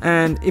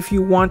 And if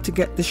you want to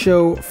get the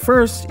show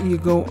first, you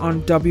go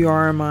on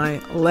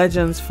WRMI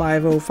Legends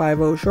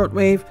 5050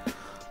 shortwave,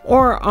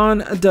 or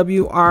on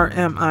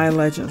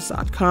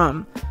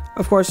WRMIlegends.com.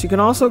 Of course, you can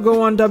also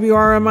go on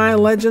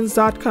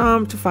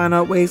WRMIlegends.com to find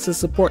out ways to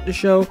support the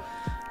show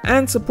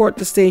and support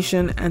the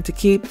station and to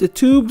keep the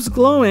tubes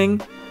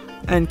glowing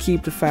and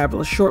keep the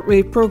fabulous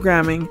shortwave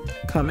programming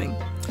coming.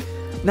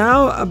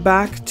 Now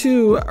back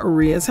to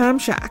Ria's Ham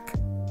Shack.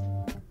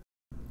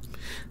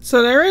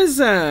 So there is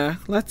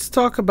let's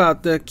talk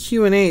about the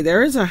Q&A.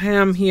 There is a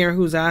ham here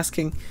who's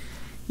asking.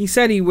 He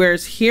said he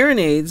wears hearing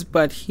aids,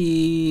 but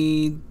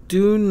he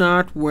do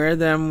not wear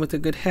them with a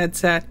good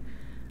headset.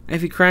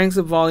 If he cranks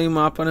the volume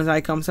up on his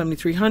ICOM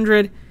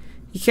 7300,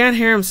 he can't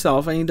hear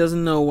himself, and he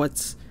doesn't know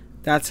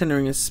that's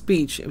hindering his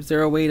speech. Is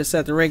there a way to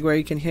set the rig where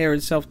you can hear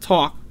himself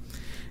talk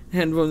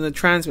and from the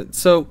transmit?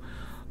 So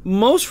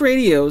most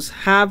radios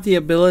have the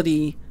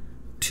ability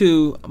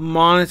to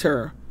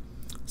monitor.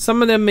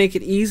 Some of them make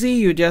it easy.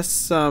 You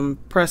just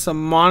press a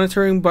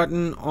monitoring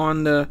button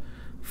on the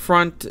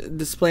front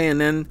display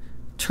and then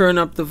turn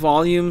up the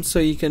volume so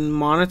you can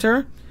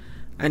monitor,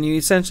 and you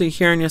essentially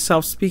hearing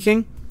yourself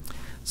speaking.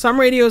 Some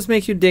radios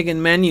make you dig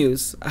in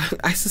menus.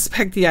 I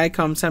suspect the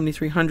ICOM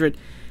 7300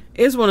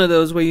 is one of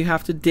those where you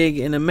have to dig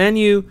in a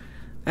menu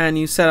and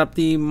you set up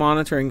the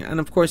monitoring, and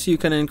of course you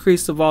can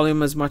increase the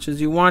volume as much as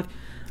you want.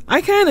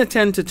 I kind of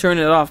tend to turn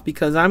it off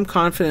because I'm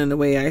confident in the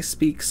way I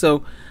speak,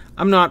 so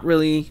I'm not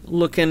really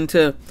looking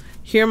to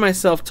hear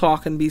myself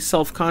talk and be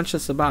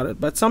self-conscious about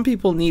it, but some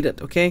people need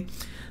it, okay?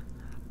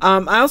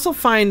 I also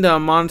find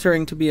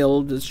monitoring to be a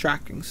little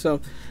distracting,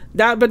 so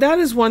that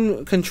is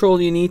one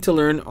control you need to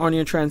learn on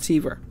your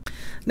transceiver.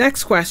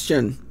 Next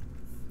question.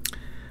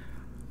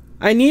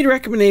 I need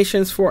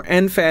recommendations for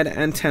end-fed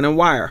antenna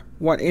wire.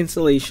 What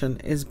insulation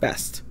is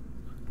best?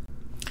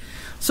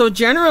 So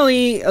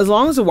generally, as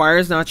long as the wire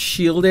is not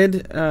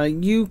shielded,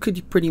 you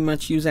could pretty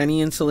much use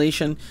any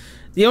insulation.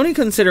 The only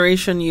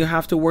consideration you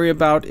have to worry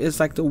about is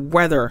like the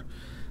weather.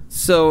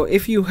 So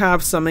if you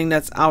have something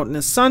that's out in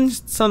the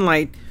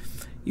sunlight,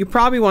 you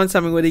probably want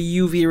something with a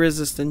UV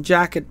resistant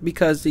jacket,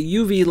 because the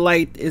UV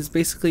light is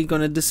basically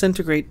going to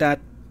disintegrate that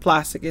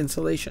plastic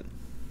insulation.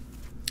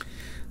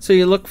 So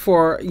you look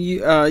for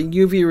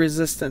UV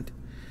resistant,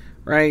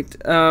 right?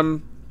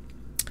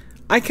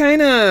 I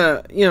kind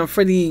of,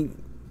 for the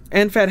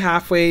end-fed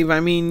half wave, I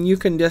mean, you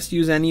can just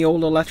use any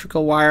old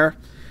electrical wire,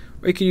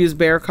 or you could use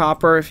bare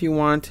copper if you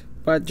want.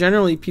 But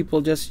generally, people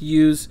just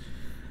use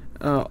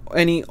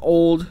any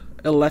old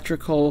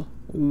electrical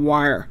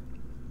wire.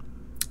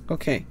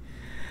 Okay.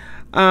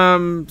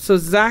 So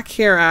Zach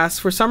here asks,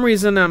 for some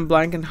reason I'm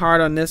blanking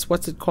hard on this.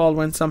 What's it called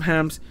when some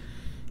hams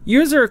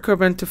use their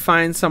equipment to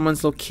find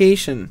someone's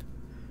location?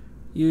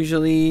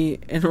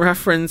 Usually in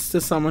reference to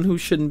someone who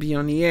shouldn't be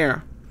on the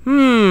air.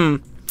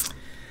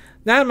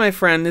 That, my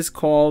friend, is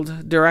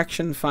called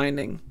direction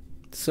finding.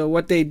 So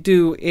what they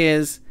do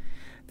is,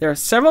 there are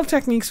several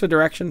techniques for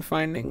direction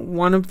finding.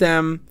 One of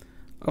them,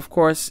 of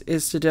course,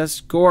 is to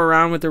just go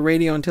around with the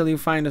radio until you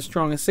find the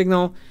strongest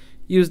signal.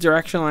 Use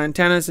directional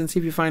antennas and see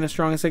if you find a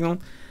strongest signal.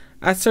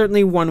 That's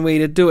certainly one way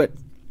to do it.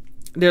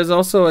 There's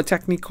also a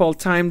technique called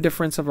time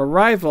difference of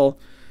arrival,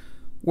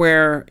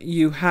 where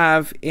you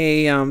have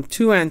a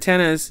two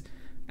antennas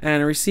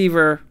and a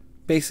receiver,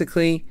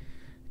 basically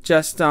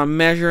just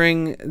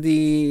measuring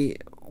the,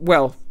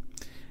 well,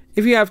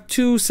 if you have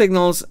two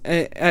signals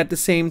at the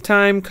same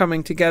time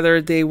coming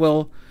together, they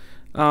will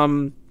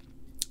come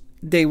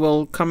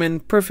in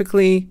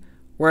perfectly.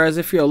 Whereas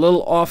if you're a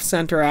little off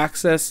center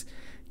axis,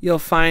 you'll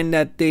find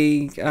that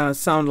they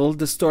sound a little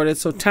distorted.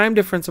 So time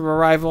difference of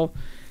arrival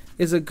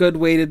is a good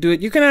way to do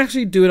it. You can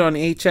actually do it on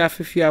HF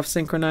if you have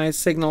synchronized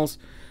signals,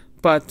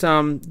 but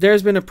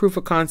there's been a proof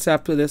of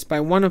concept with this by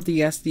one of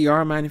the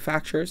SDR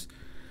manufacturers.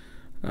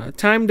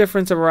 Time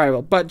difference of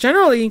arrival. But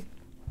generally,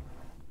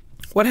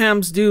 what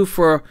hams do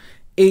for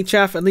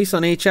HF, at least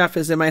on HF,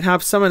 is they might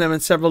have some of them in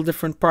several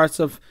different parts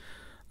of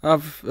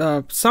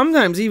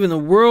sometimes even the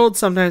world,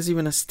 sometimes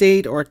even a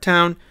state or a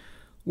town,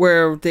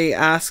 where they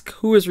ask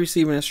who is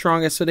receiving the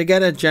strongest, so they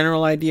get a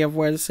general idea of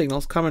where the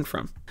signal's coming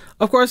from.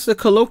 Of course, the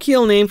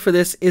colloquial name for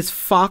this is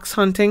fox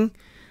hunting.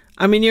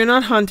 I mean, you're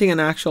not hunting an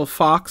actual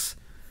fox,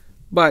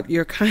 but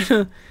you're kind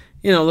of,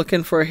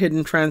 looking for a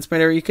hidden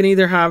transmitter. You can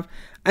either have,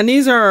 and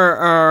these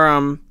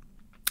are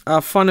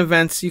fun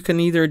events. You can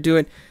either do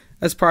it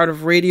as part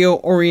of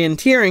radio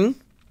orienteering,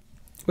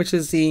 which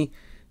is the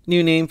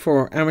new name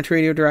for amateur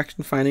radio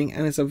direction finding,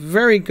 and it's a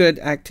very good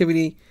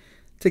activity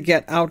to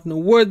get out in the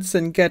woods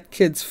and get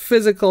kids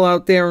physical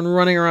out there and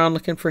running around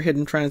looking for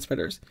hidden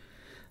transmitters.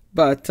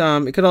 But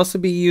it could also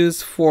be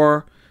used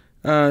for,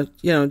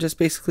 just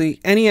basically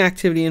any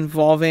activity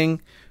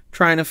involving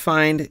trying to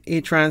find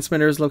a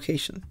transmitter's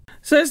location.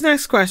 So this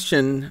next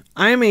question,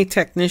 I am a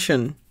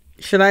technician.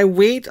 Should I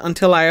wait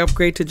until I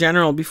upgrade to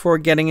general before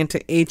getting into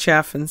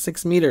HF and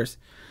 6 meters?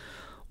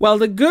 Well,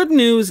 the good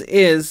news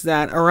is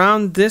that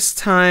around this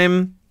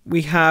time,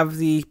 we have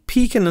the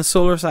peak in the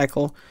solar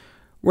cycle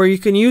where you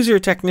can use your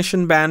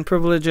technician band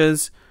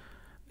privileges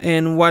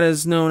in what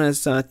is known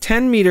as a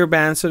 10-meter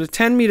band. So the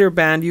 10-meter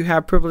band, you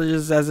have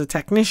privileges as a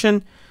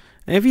technician.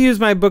 And if you use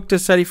my book to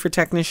study for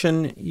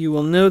technician, you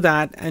will know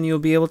that, and you'll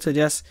be able to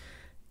just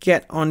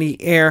get on the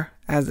air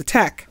as a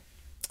tech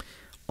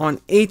on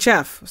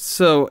HF.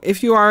 So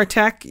if you are a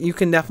tech, you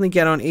can definitely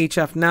get on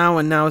HF now,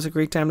 and now is a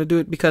great time to do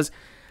it because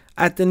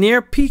at the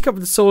near peak of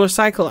the solar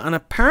cycle, and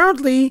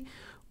apparently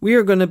we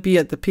are going to be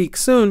at the peak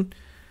soon.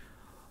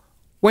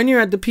 When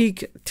you're at the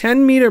peak,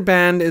 10-meter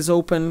band is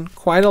open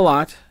quite a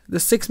lot. The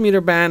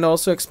 6-meter band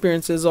also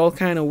experiences all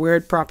kind of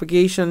weird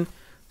propagation,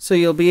 so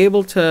you'll be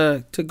able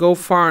to go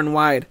far and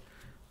wide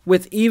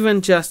with even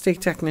just a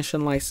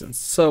technician license.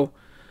 So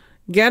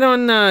get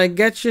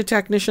your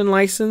technician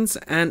license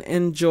and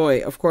enjoy.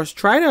 Of course,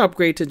 try to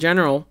upgrade to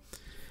general,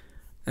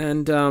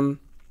 and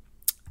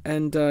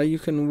you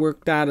can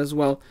work that as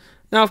well.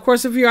 Now, of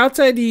course, if you're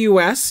outside the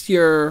U.S.,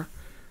 your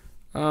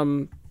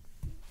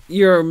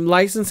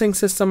licensing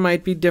system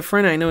might be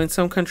different. I know in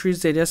some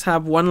countries they just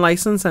have one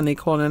license and they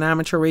call it an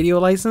amateur radio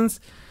license.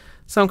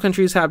 Some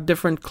countries have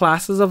different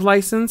classes of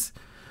license.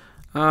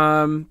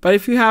 But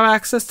if you have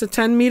access to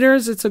 10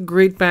 meters, it's a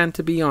great band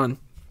to be on,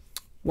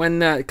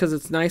 because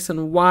it's nice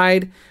and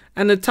wide,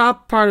 and the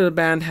top part of the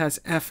band has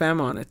FM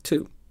on it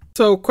too.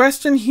 So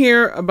question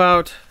here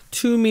about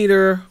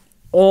 2-meter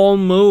all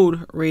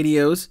mode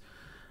radios,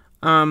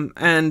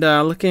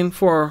 looking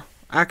for,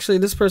 actually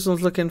this person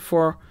was looking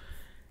for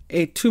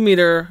a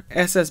 2-meter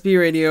SSB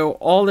radio.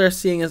 All they're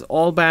seeing is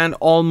all band,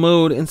 all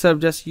mode, instead of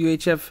just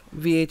UHF,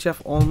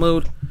 VHF, all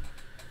mode.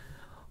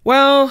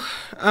 Well,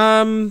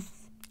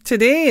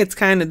 today it's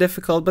kind of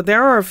difficult, but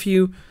there are a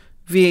few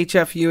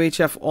VHF,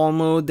 UHF, all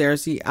mode.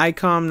 There's the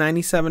ICOM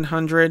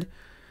 9700,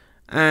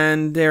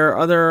 and there are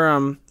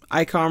other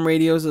ICOM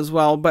radios as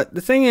well. But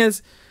the thing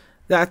is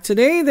that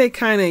today they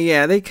kind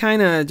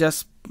of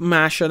just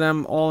mash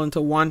them all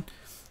into one.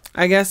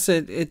 I guess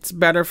it's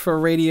better for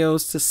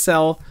radios to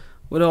sell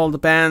with all the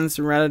bands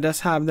rather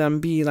just have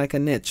them be like a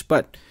niche.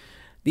 But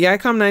the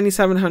ICOM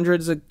 9700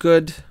 is a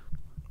good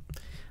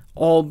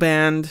all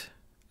band,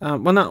 well,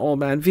 not all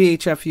band,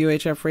 VHF,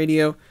 UHF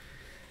radio.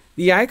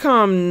 The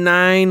ICOM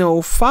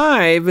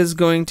 905 is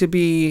going to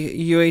be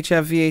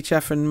UHF,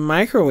 VHF, and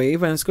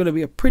microwave, and it's going to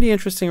be a pretty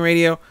interesting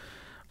radio.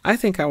 I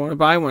think I want to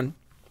buy one.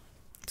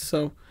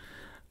 So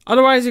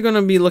otherwise, you're going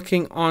to be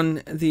looking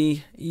on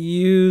the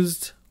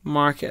used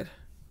market.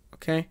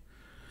 Okay.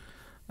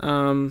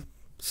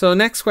 So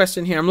next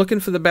question here. I'm looking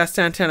for the best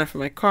antenna for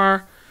my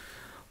car.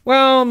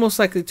 Well, most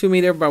likely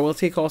 2-meter, but we'll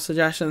take all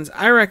suggestions.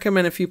 I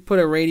recommend if you put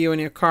a radio in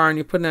your car and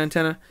you put an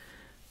antenna,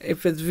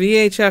 if it's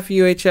VHF,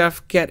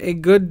 UHF, get a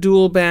good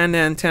dual band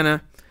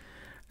antenna.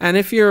 And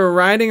if you're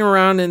riding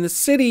around in the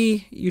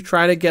city, you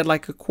try to get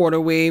like a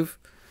 1/4 wave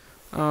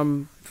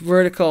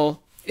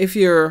vertical. If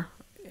you're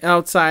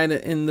outside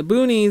in the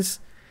boonies,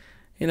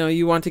 you know,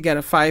 you want to get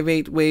a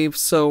 5/8 wave,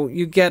 so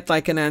you get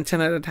like an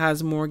antenna that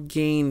has more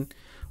gain.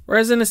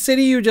 Whereas in a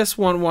city, you just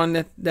want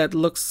one that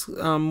looks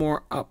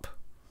more up.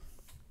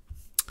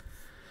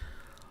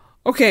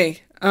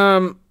 Okay,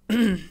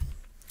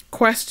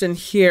 question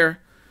here.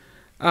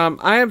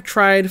 I have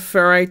tried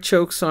ferrite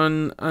chokes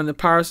on the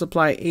power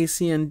supply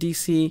AC and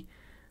DC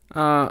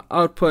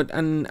output,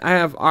 and I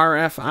have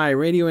RFI,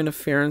 radio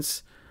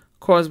interference,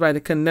 caused by the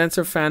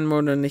condenser fan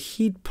motor and the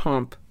heat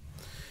pump,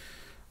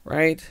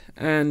 right?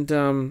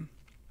 And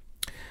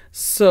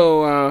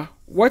so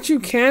what you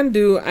can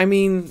do, I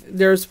mean,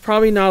 there's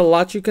probably not a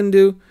lot you can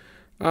do.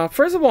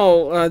 First of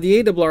all, the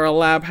AWR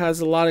lab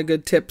has a lot of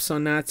good tips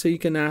on that, so you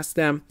can ask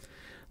them.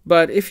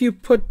 But if you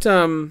put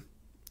the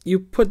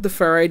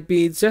ferrite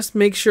beads, just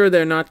make sure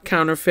they're not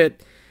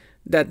counterfeit,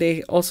 that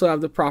they also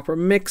have the proper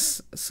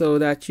mix so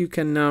that you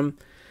can,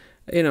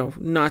 you know,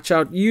 notch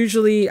out.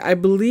 Usually, I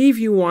believe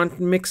you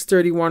want mix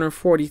 31 or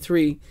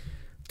 43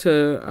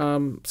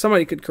 to,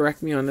 somebody could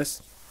correct me on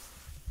this,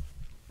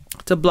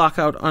 to block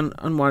out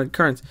unwanted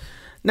currents.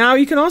 Now,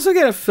 you can also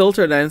get a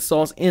filter that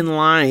installs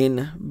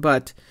inline,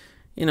 but,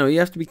 you know, you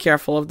have to be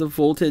careful of the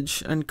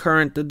voltage and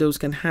current that those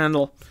can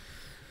handle.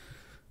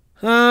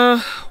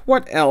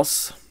 What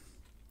else?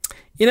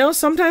 You know,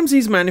 sometimes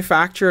these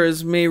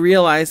manufacturers may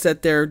realize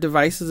that their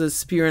devices is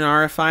spewing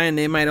RFI, and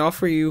they might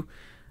offer you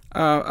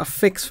a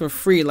fix for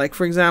free. Like,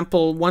 for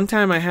example, one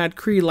time I had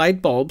Cree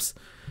light bulbs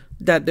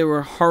that they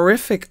were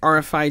horrific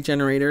RFI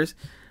generators.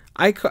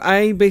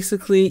 I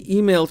basically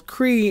emailed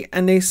Cree,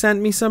 and they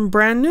sent me some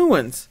brand new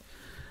ones.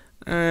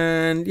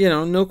 And, you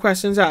know, no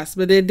questions asked.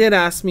 But they did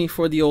ask me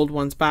for the old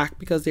ones back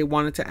because they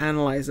wanted to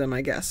analyze them,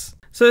 I guess.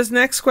 So this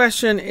next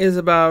question is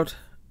about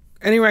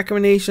any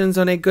recommendations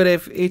on a good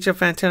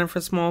HF antenna for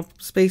small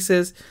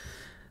spaces.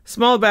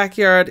 Small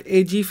backyard,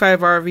 a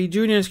G5RV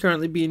Junior is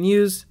currently being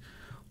used.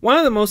 One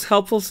of the most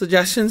helpful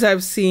suggestions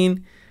I've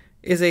seen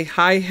is a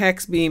high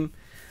hex beam.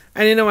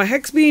 And you know, a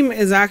hex beam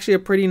is actually a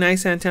pretty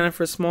nice antenna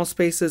for small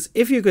spaces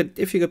if you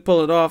could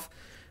pull it off,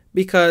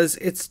 because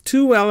it's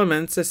 2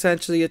 elements,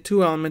 essentially a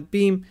 2-element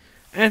beam,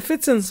 and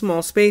fits in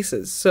small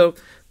spaces. So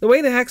the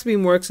way the hex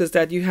beam works is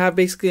that you have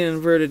basically an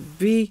inverted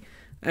V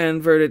and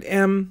inverted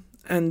M,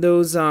 and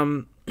those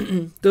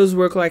those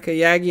work like a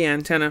Yagi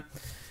antenna.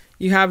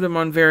 You have them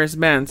on various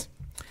bands.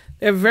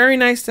 They're very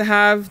nice to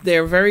have.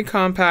 They're very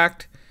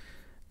compact,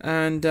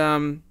 and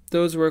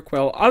those work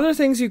well. Other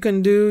things you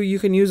can do, you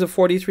can use a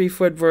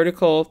 43-foot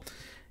vertical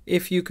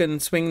if you can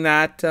swing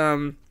that.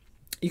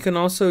 You can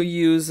also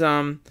use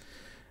an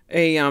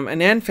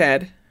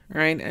end-fed,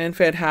 right?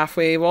 End-fed half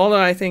wave.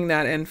 Although I think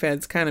that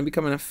end-fed's kind of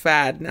becoming a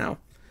fad now.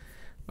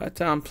 But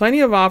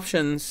plenty of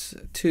options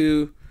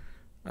to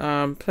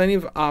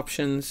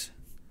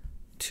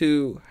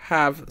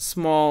have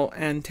small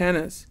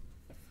antennas.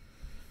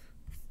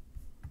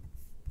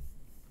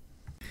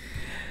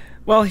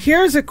 Well,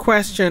 here's a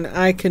question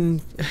I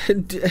can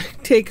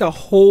take a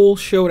whole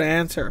show to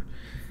answer.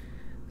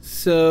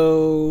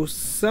 So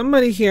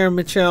somebody here,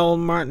 Michelle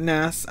Martin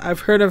asks,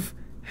 I've heard of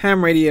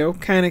ham radio,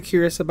 kind of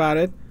curious about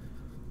it.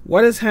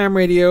 What is ham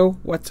radio?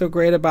 What's so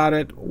great about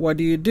it? What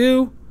do you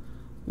do?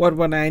 What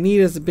would I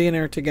need as a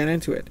beginner to get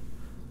into it?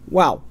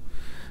 Wow.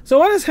 So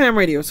what is ham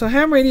radio? So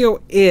ham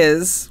radio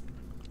is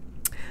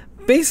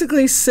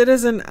basically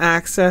citizen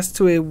access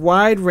to a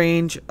wide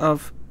range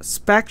of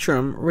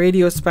spectrum,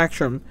 radio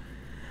spectrum,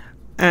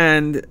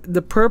 and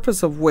the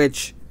purpose of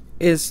which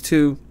is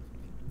to,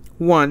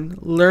 one,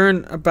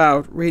 learn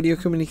about radio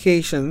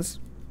communications,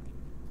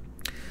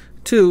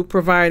 two,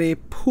 provide a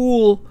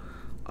pool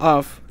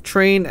of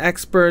trained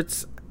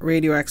experts,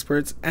 radio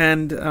experts,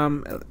 and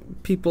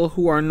people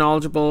who are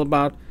knowledgeable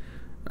about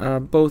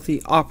both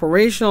the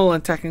operational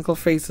and technical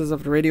phases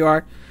of the radio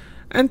art,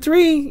 and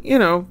three,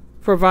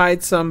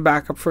 provide some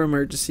backup for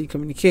emergency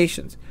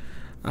communications.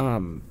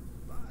 In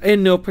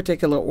no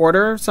particular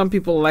order. Some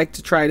people like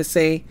to try to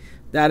say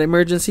that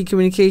emergency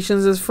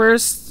communications is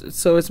first,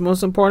 so it's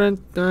most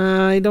important.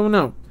 I don't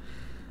know.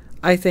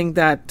 I think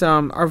that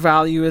our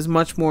value is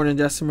much more than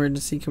just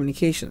emergency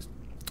communications.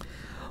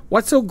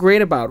 What's so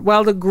great about it?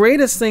 Well, the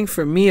greatest thing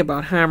for me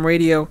about ham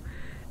radio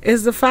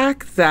is the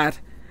fact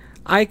that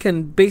I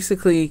can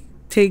basically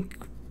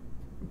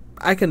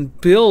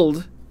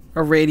build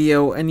a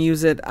radio and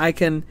use it.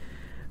 I'm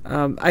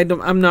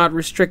not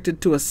restricted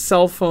to a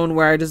cell phone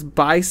where I just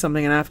buy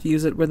something and I have to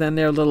use it within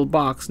their little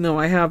box. No,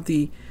 I have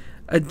the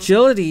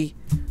agility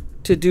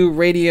to do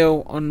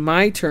radio on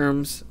my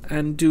terms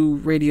and do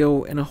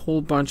radio in a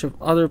whole bunch of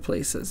other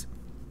places.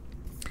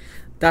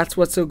 That's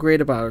what's so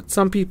great about it.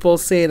 Some people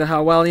say that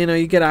how, well,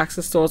 you get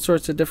access to all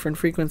sorts of different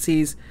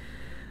frequencies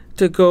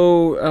to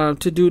go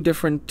to do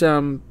different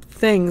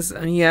things.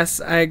 And yes,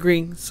 I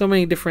agree. So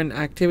many different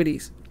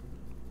activities.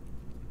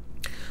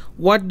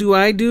 What do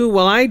I do?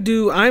 Well,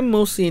 I'm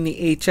mostly in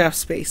the HF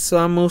space. So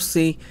I'm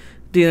mostly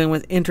dealing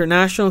with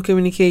international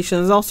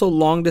communications, also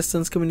long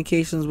distance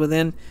communications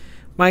within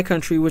my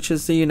country, which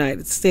is the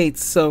United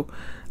States. So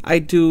I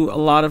do a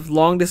lot of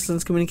long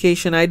distance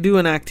communication. I do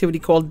an activity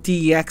called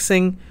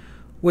DEXing,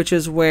 which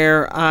is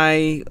where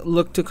I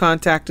look to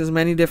contact as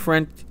many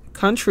different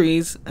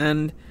countries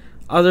and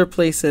other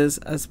places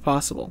as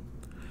possible.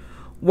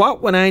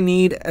 What would I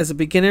need as a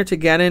beginner to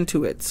get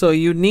into it? So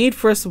you need,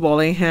 first of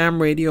all, a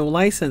ham radio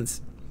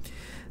license.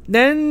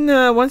 Then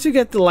once you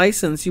get the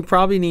license, you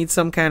probably need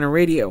some kind of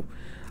radio.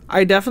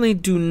 I definitely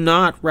do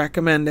not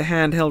recommend a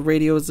handheld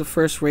radio as the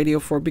first radio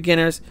for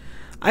beginners.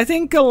 I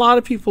think a lot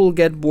of people will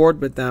get bored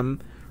with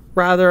them.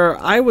 Rather,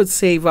 I would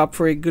save up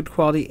for a good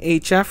quality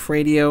HF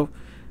radio,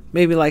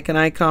 maybe like an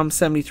ICOM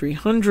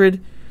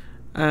 7300.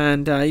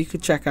 And you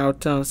could check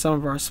out some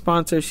of our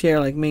sponsors here,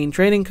 like Main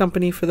Trading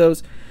Company, for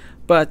those.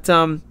 But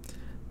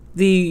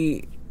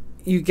you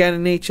get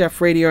an HF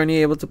radio and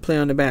you're able to play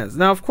on the bands.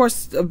 Now, of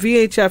course, a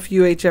VHF,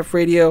 UHF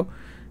radio,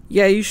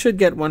 yeah, you should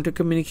get one to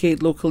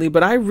communicate locally,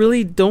 but I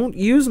really don't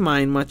use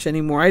mine much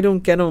anymore. I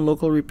don't get on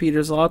local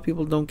repeaters. A lot of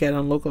people don't get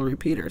on local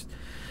repeaters.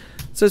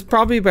 So it's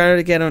probably better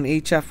to get on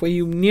HF, where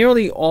you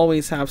nearly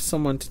always have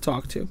someone to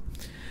talk to.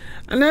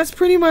 And that's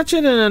pretty much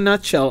it in a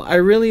nutshell. I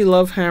really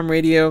love ham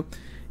radio,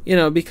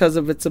 because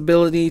of its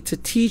ability to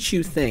teach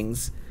you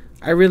things.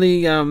 I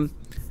really,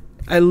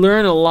 I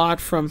learn a lot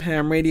from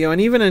ham radio.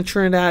 And even in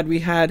Trinidad,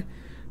 we had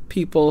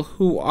people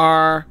who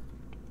are,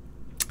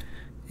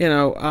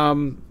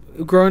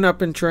 growing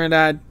up in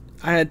Trinidad,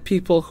 I had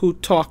people who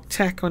talk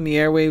tech on the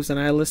airwaves and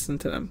I listened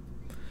to them.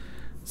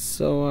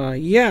 So,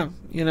 yeah,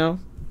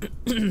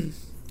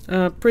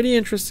 pretty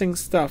interesting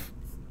stuff.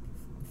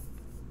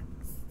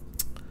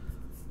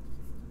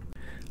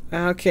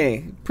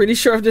 Okay, pretty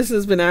sure if this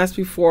has been asked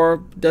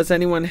before, does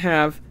anyone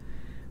have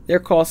their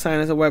call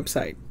sign as a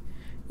website?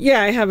 Yeah,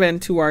 I have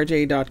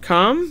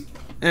n2rj.com,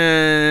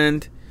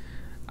 and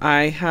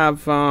I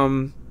have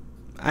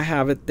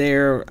it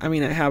there. I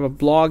mean, I have a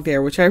blog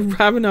there, which I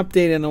haven't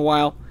updated in a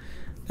while.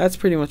 That's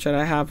pretty much what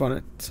I have on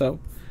it. So,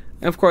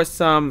 and of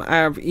course, I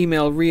have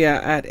email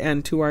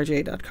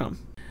ria@n2rj.com.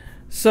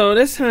 So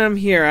this time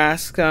here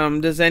asks,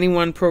 does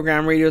anyone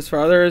program radios for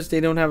others?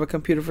 They don't have a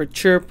computer for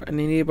chirp, and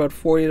they need about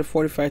 40 to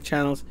 45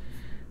 channels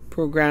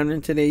programmed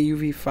into their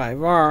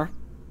UV5R.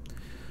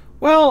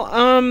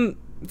 Well,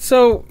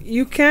 so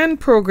you can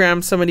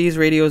program some of these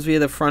radios via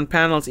the front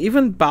panels.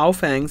 Even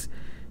Baofangs,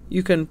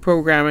 you can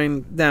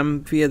program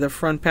them via the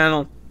front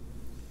panel.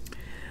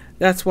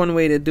 That's one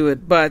way to do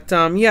it. But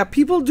yeah,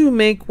 people do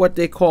make what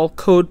they call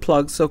code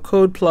plugs. So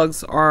code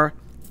plugs are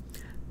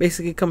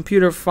basically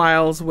computer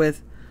files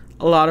with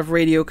a lot of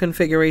radio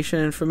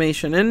configuration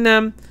information in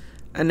them,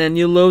 and then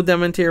you load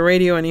them into your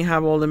radio and you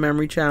have all the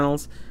memory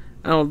channels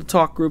and all the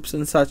talk groups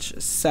and such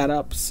set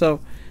up. So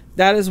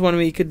that is one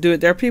way you could do it.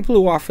 There are people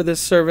who offer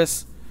this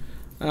service,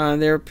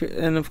 and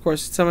of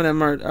course some of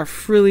them are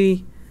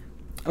freely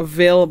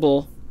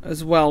available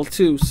as well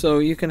too, so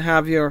you can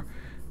have your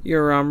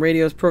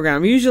radios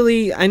programmed.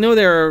 Usually, I know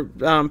there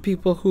are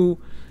people who,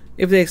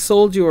 if they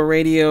sold you a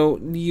radio,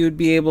 you'd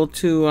be able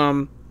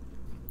to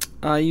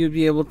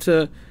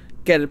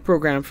get it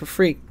programmed for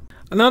free.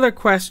 Another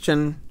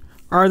question: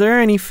 are there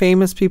any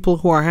famous people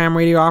who are ham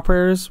radio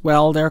operators?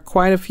 Well, there are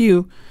quite a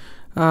few,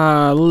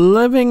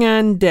 living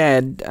and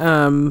dead.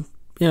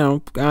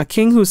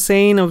 King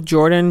Hussein of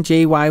Jordan,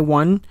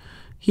 JY1.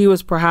 He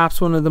was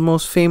perhaps one of the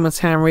most famous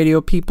ham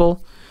radio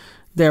people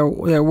there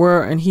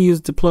were, and he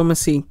used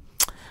diplomacy.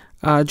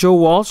 Joe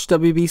Walsh,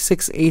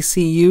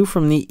 WB6ACU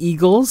from the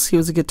Eagles. He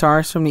was a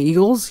guitarist from the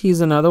Eagles.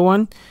 He's another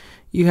one.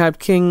 You had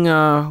King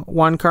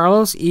Juan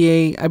Carlos,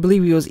 I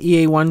believe he was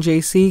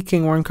EA1JC,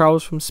 King Juan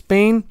Carlos from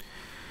Spain.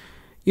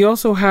 You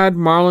also had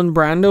Marlon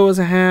Brando as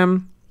a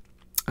ham.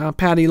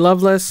 Patty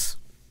Loveless.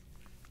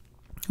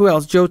 Who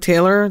else? Joe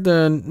Taylor,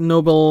 the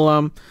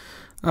Nobel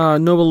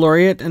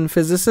laureate and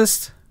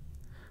physicist.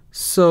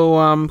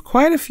 So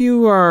quite a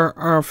few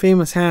are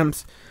famous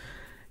hams.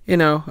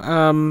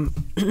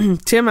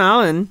 Tim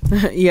Allen,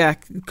 yeah,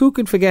 who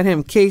could forget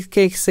him?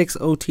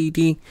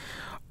 KK6OTD.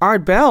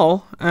 Art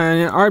Bell,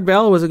 and Art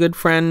Bell was a good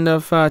friend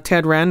of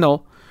Ted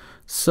Randall.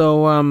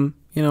 So,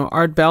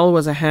 Art Bell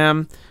was a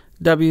ham.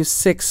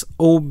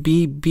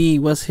 W6OBB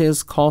was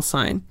his call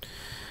sign.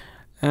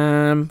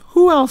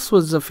 Who else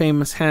was a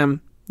famous ham?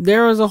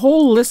 There was a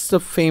whole list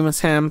of famous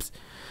hams.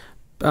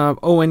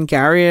 Owen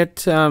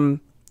Garriott,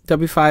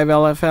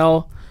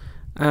 W5LFL,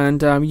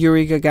 and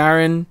Yuri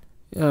Gagarin,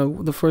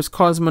 the first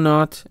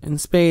cosmonaut in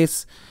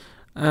space,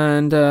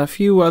 and a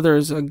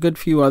good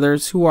few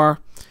others who are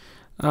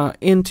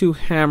into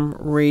ham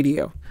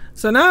radio.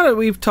 So now that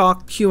we've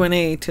talked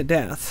Q&A to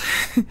death,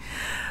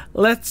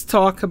 let's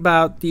talk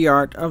about the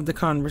art of the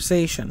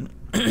conversation.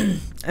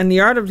 And the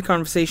art of the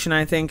conversation,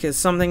 I think, is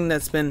something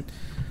that's been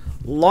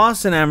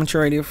lost in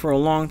amateur radio for a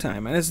long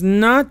time. And it's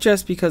not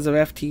just because of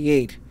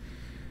FT8.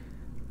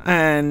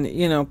 And,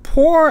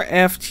 poor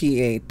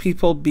FT8.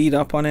 People beat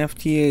up on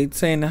FT8,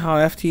 saying how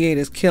FT8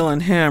 is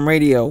killing ham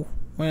radio,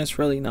 when it's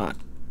really not.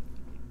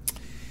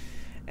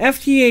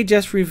 FT8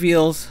 just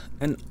reveals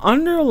an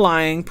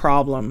underlying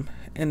problem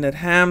in that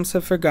hams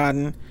have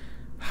forgotten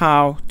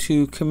how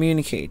to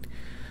communicate.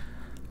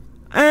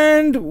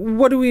 And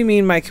what do we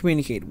mean by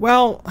communicate?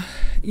 Well,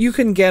 you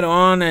can get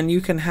on and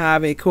you can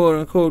have a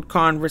quote-unquote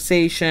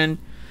conversation,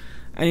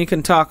 and you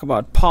can talk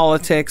about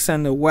politics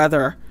and the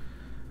weather,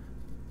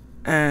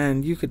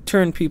 and you could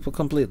turn people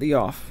completely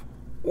off.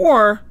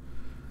 Or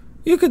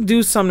you could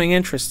do something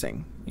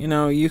interesting.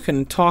 You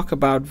can talk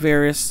about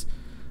various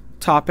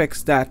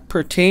topics that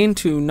pertain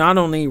to not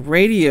only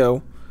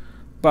radio,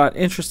 but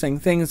interesting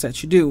things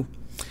that you do.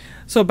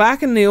 So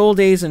back in the old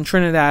days in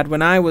Trinidad,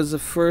 when I was the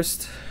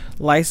first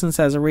licensed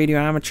as a radio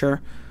amateur,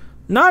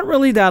 not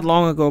really that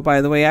long ago,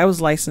 by the way, I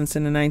was licensed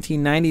in the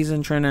 1990s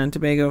in Trinidad and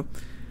Tobago.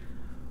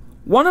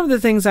 One of the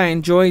things I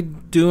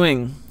enjoyed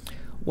doing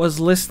was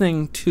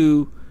listening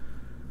to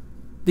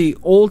the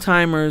old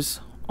timers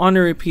on the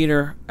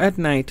repeater at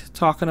night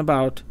talking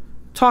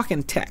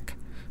tech.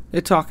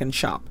 They're talking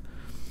shop.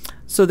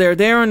 So they're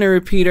there on the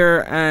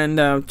repeater,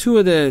 and two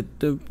of the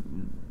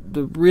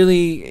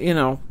really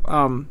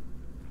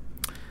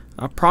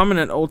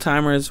prominent old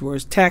timers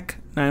was Tech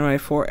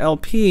 9x4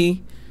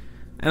 LP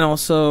and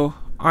also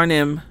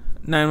Arnim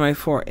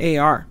 9x4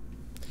 AR.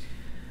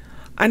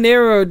 And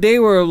they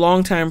were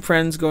longtime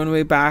friends going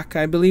way back.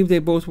 I believe they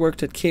both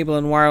worked at Cable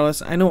and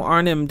Wireless. I know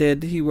Arnim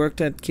did. He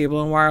worked at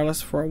Cable and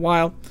Wireless for a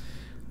while,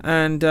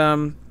 and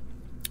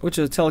which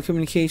is a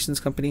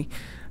telecommunications company.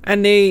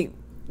 And they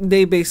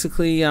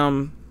basically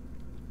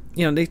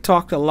they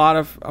talked a lot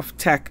of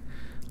tech.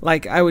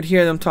 Like, I would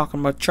hear them talking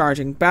about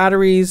charging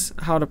batteries,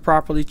 how to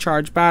properly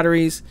charge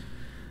batteries,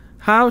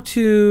 how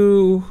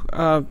to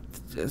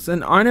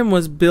and Arnim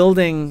was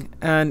building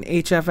an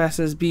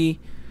HFSSB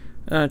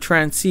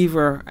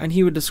transceiver, and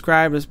he would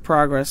describe his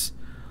progress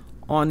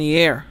on the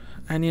air.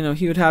 And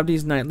he would have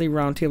these nightly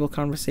roundtable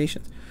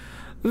conversations.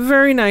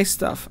 Very nice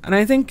stuff. And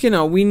I think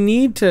we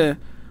need to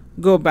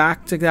go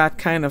back to that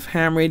kind of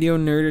ham radio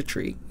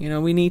nerdetry.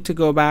 We need to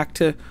go back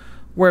to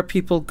where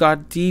people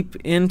got deep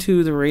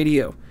into the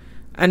radio,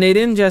 and they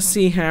didn't just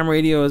see ham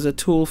radio as a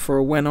tool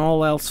for when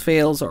all else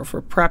fails, or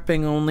for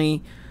prepping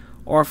only,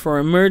 or for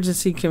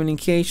emergency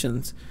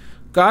communications.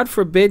 God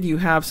forbid you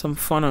have some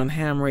fun on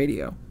ham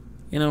radio.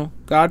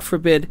 God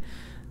forbid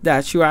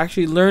that you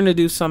actually learn to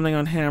do something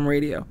on ham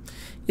radio.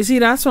 You see,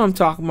 that's what I'm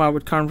talking about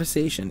with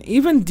conversation.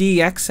 Even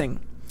DXing.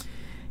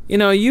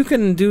 You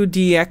can do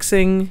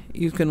DXing,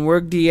 you can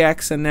work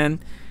DX, and then,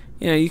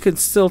 you can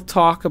still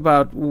talk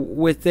about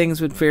with things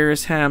with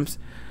various hams.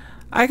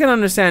 I can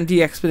understand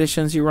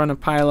DXpeditions, you run a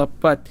pileup,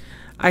 but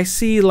I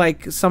see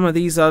like some of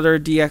these other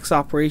DX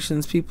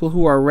operations, people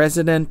who are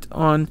resident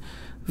on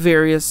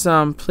various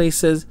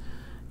places,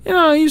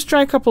 you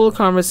strike a couple of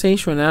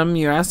conversation with them,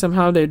 you ask them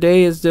how their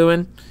day is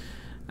doing,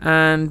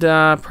 and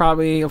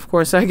probably, of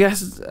course, I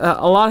guess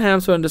a lot of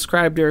hams want to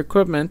describe their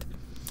equipment.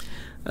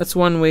 That's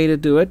one way to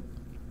do it.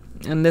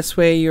 And this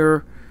way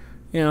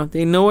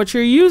they know what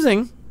you're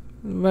using,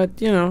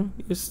 but you're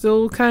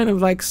still kind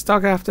of like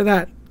stuck after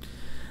that.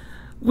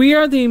 We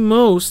are the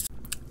most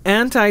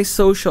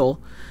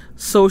antisocial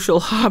social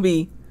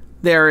hobby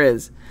there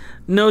is.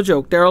 No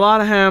joke. There are a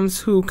lot of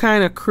hams who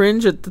kind of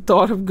cringe at the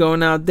thought of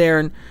going out there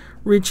and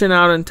reaching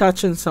out and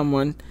touching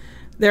someone.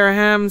 There are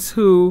hams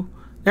who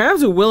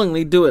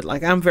willingly do it.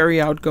 Like, I'm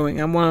very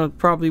outgoing. I'm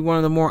probably one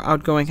of the more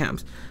outgoing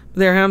hams.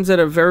 There are hams that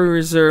are very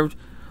reserved,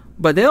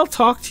 but they'll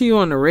talk to you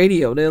on the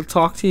radio. They'll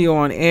talk to you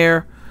on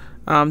air.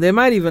 They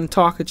might even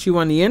talk at you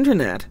on the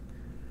internet.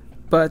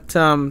 But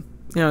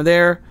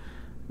they're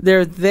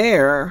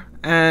there,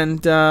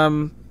 and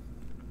a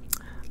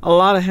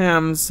lot of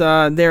hams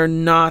they're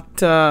not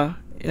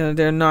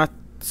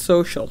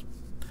social.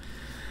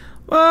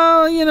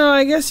 Well,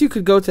 I guess you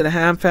could go to the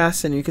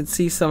Hamfest and you could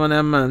see some of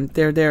them, and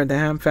they're there at the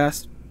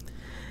Hamfest.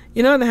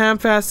 At the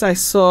Hamfest, I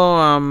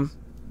saw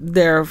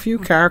there are a few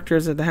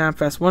characters at the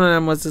Hamfest. One of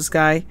them was this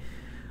guy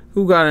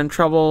who got in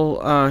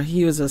trouble.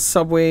 He was a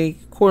subway,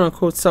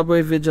 quote-unquote,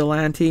 subway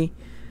vigilante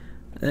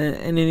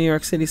in the New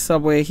York City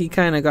subway. He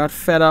kind of got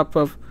fed up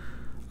of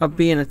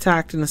being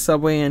attacked in the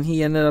subway, and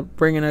he ended up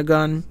bringing a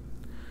gun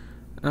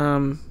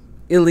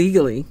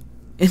illegally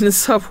in the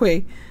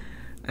subway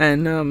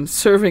and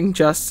serving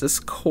justice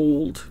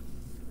cold.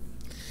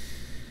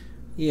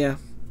 Yeah.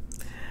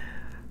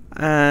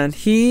 And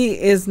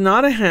he is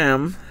not a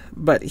ham,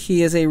 but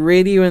he is a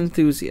radio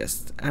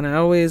enthusiast. And I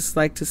always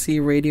like to see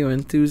radio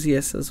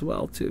enthusiasts as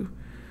well, too.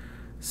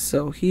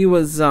 So he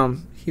was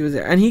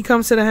there. And he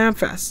comes to the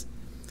Hamfest.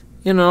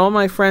 All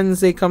my friends,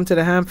 they come to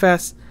the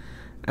Hamfest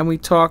and we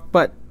talk.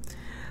 But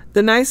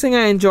the nice thing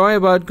I enjoy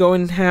about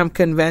going to ham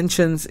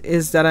conventions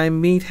is that I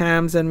meet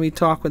hams and we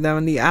talk with them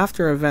in the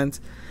after events.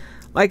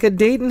 Like a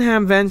Dayton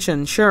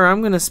Hamvention, sure,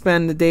 I'm going to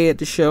spend the day at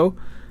the show.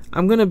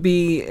 I'm going to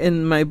be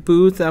in my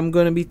booth. I'm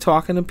going to be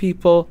talking to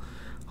people,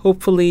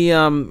 hopefully,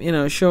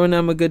 showing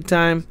them a good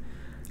time.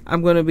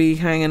 I'm going to be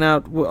hanging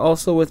out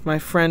also with my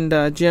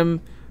friend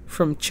Jim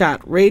from Chat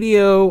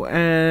Radio,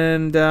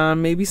 and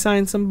maybe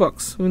sign some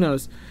books. Who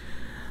knows?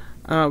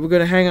 We're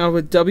going to hang out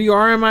with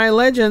WRMI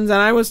legends,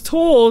 and I was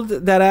told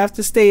that I have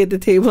to stay at the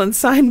table and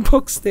sign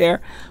books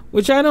there,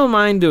 which I don't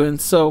mind doing.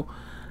 So,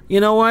 you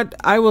know what?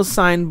 I will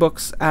sign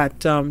books at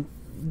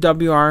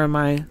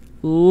WRMI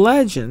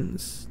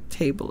legends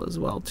table as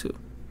well, too.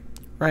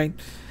 Right?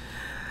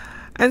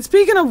 And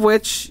speaking of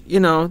which,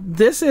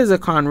 this is a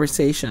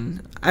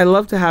conversation. I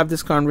love to have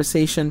this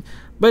conversation,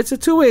 but it's a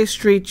two-way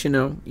street,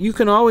 You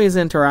can always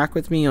interact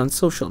with me on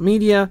social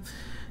media.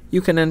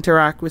 You can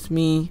interact with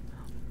me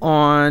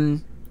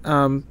on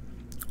the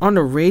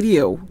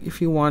radio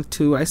if you want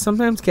to. I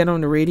sometimes get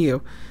on the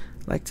radio.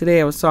 Like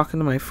today I was talking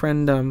to my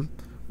friend,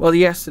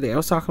 yesterday I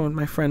was talking with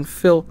my friend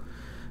Phil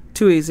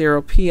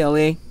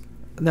 280PLA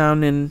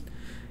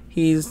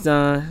he's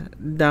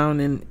down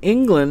in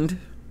England.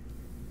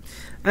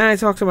 And I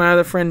talked to my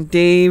other friend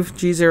Dave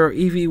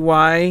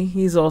G0EVY.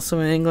 He's also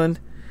in England.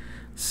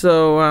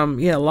 So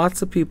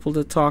lots of people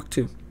to talk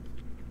to.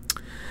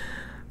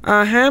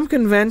 Ham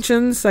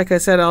conventions, like I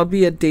said, I'll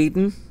be at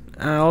Dayton.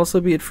 I'll also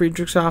be at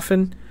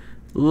Friedrichshafen.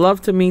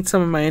 Love to meet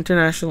some of my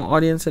international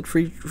audience at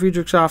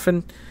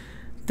Friedrichshafen.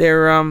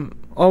 They're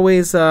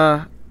always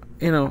a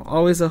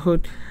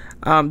hoot.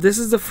 This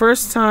is the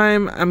first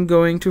time I'm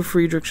going to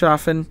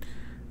Friedrichshafen,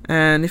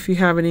 and if you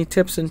have any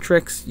tips and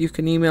tricks, you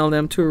can email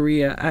them to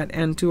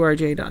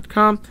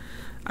aria@n2rj.com.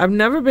 I've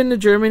never been to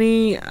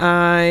Germany.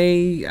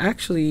 I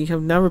actually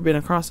have never been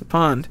across the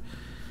pond.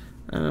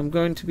 I'm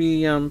going to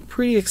be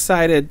pretty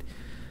excited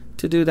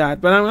to do that,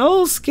 but I'm a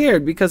little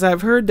scared because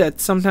I've heard that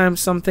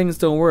sometimes some things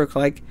don't work.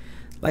 Like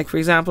for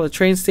example, the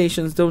train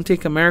stations don't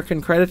take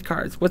American credit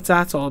cards. What's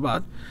that all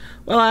about?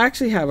 Well, I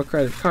actually have a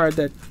credit card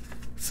that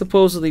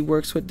supposedly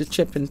works with the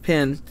chip and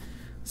pin,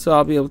 so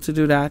I'll be able to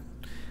do that.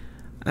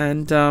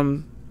 And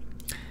but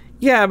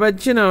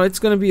it's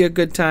going to be a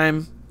good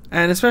time,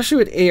 and especially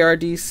with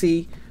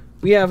ARDC,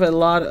 we have a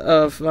lot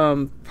of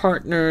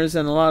partners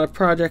and a lot of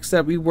projects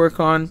that we work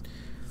on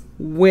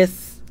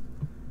with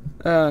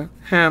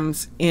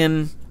hams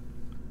in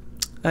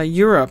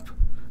Europe,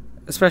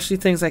 especially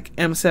things like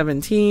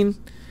M17,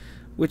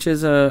 which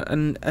is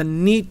a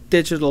neat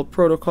digital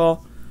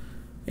protocol,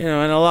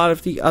 and a lot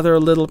of the other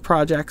little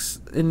projects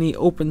in the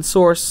open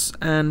source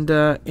and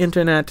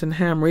internet and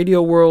ham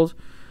radio world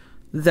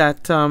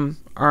that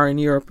are in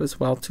Europe as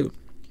well too.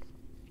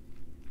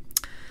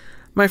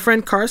 My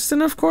friend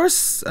Karsten, of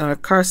course,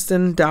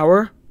 Karsten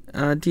Dauer,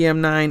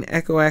 DM9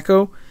 Echo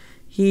Echo.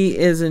 He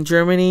is in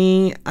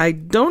Germany. I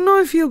don't know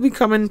if he'll be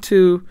coming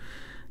to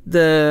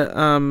the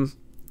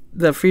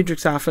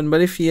Friedrichshafen, but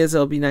if he is,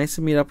 it'll be nice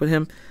to meet up with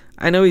him.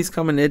 I know he's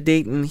coming to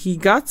Dayton. He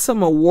got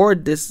some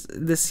award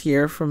this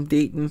year from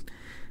Dayton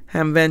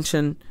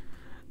Hamvention,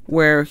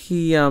 where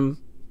he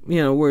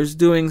was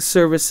doing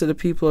service to the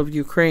people of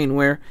Ukraine,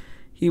 where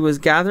he was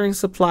gathering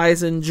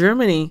supplies in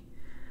Germany,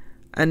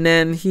 and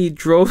then he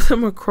drove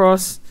them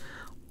across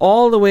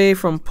all the way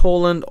from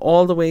Poland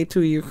all the way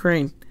to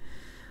Ukraine.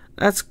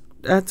 That's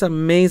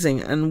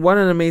amazing, and what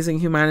an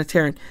amazing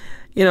humanitarian.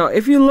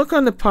 If you look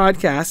on the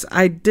podcast,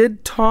 I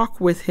did talk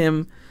with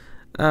him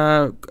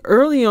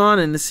early on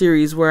in the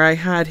series where I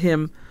had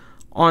him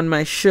on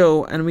my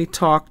show and we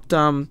talked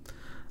a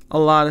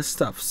lot of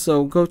stuff.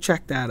 So go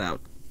check that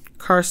out.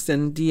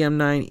 Karsten,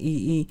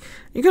 DM9EE.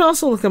 You can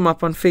also look him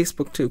up on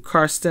Facebook too,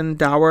 Karsten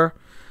Dower.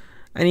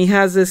 And he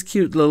has this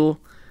cute little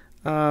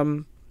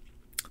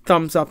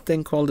thumbs up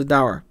thing called a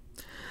Dower.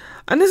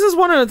 And this is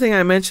one other thing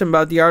I mentioned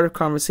about the art of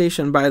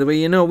conversation, by the way.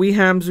 You know, we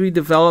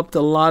developed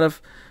a lot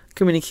of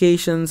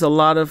communications, a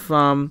lot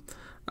of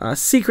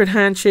secret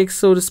handshakes,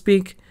 so to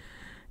speak.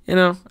 You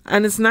know,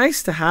 and it's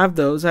nice to have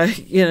those.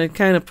 It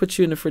kind of puts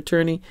you in a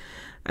fraternity.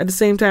 At the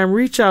same time,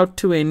 reach out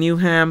to a new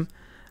ham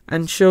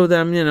and show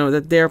them,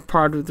 that they're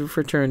part of the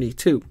fraternity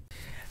too.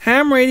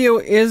 Ham radio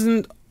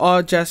isn't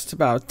all just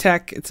about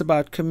tech. It's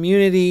about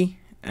community,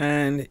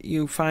 and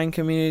you find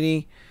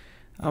community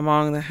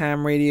among the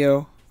ham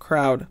radio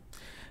crowd.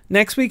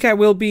 Next week, I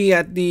will be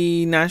at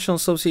the National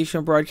Association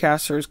of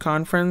Broadcasters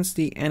Conference,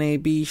 the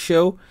NAB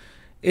show.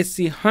 It's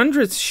the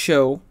 100th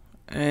show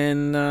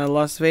in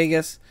Las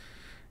Vegas,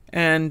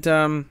 and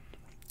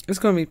it's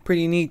going to be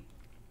pretty neat.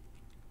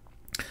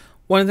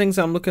 One of the things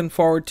I'm looking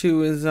forward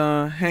to is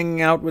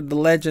hanging out with the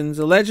legends.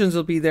 The legends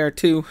will be there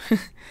too,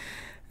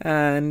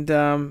 and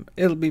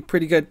it'll be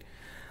pretty good.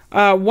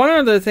 One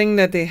other thing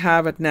that they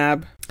have at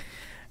NAB,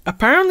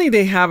 apparently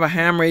they have a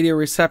ham radio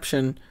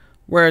reception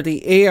where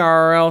the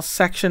ARRL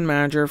section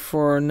manager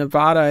for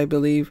Nevada, I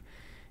believe,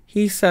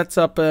 he sets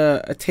up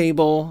a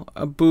table,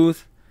 a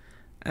booth,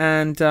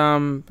 and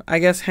I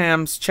guess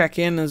hams check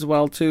in as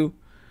well too,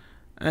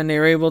 and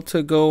they're able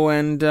to go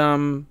and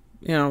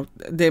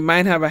they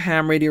might have a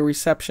ham radio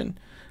reception.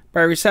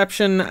 By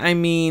reception, I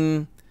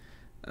mean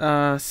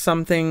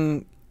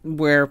something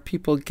where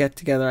people get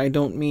together. I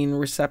don't mean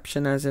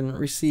reception as in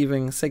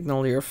receiving a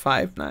signal you're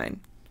 5'9".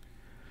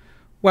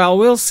 Well,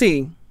 we'll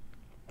see.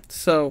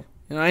 So,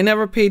 I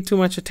never paid too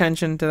much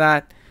attention to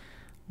that,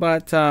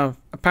 but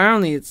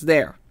apparently it's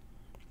there.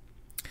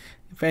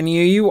 If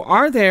any of you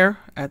are there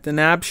at the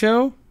NAB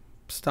show,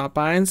 stop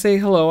by and say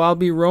hello. I'll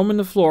be roaming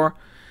the floor.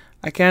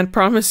 I can't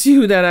promise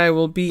you that I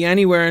will be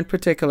anywhere in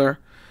particular,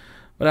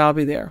 but I'll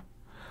be there.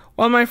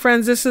 Well, my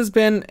friends, this has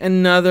been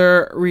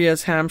another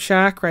Ria's Ham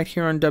Shack right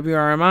here on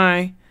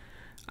WRMI,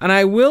 and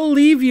I will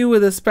leave you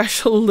with a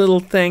special little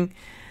thing.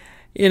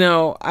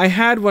 I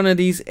had one of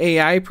these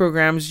AI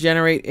programs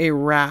generate a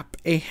rap,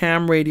 a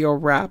ham radio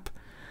rap,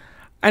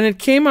 and it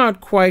came out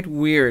quite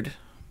weird.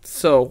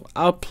 So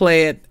I'll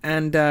play it,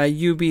 and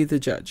you be the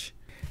judge.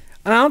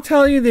 And I'll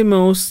tell you the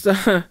most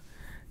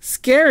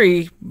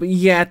scary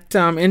yet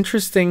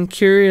interesting,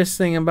 curious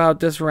thing about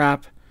this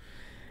rap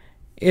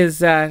is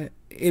that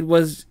it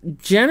was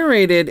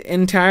generated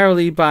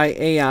entirely by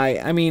AI.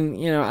 I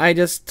mean, I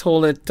just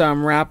told it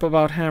rap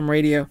about ham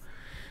radio.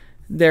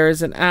 There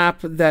is an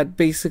app that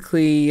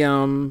basically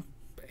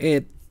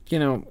it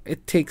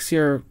takes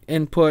your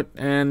input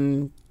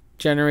and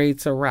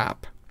generates a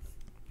rap.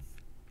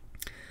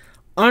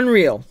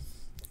 Unreal.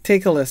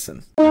 Take a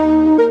listen.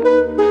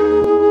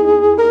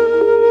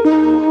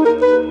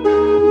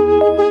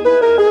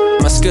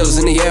 Skills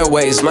in the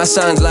airways, my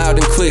sound's loud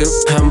and clear.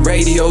 I'm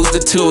radio's the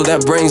tool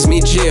that brings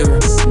me cheer.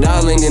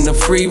 Dialing in the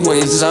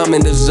freeways, I'm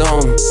in the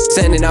zone.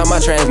 Sending out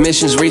my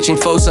transmissions, reaching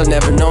folks I've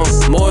never known.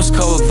 Morse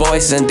code,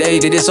 voice and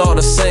data, it's all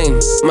the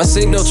same. My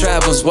signal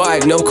travels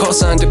wide, no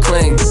cosine to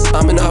claim.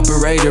 I'm an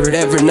operator, and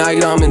every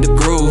night I'm in the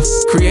groove.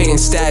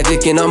 Creating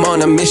static, and I'm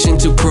on a mission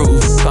to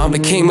prove I'm the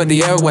king of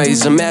the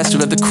airways, a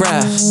master of the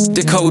craft.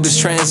 Decoders,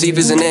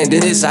 transceivers, and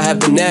antennas, I have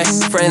the knack.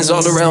 Friends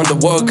all around the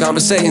world,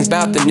 conversations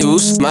about the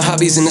news. My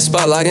hobby's in the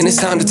spotlight, and it's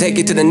time to take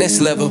it to the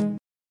next level.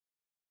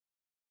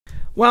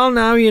 Well,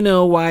 now you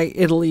know why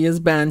Italy has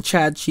banned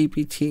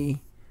ChatGPT.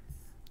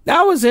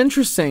 That was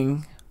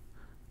interesting.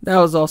 That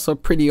was also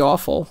pretty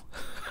awful.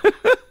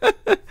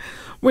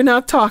 We're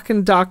not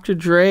talking Dr.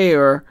 Dre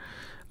or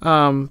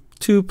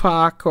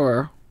Tupac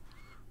or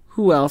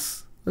who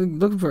else?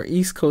 Looking for an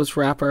East Coast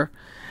rapper.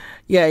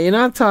 Yeah, you're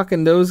not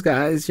talking those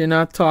guys. You're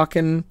not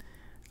talking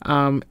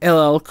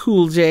LL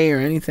Cool J or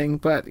anything.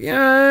 But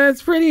yeah,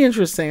 it's pretty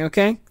interesting,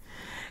 okay?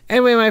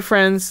 Anyway, my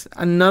friends,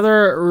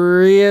 another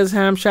Ria's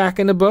Ham Shack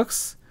in the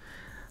books.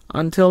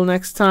 Until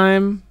next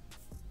time,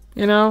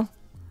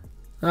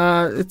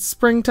 it's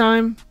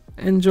springtime.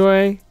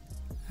 Enjoy,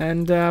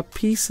 and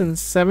peace in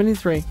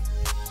 73.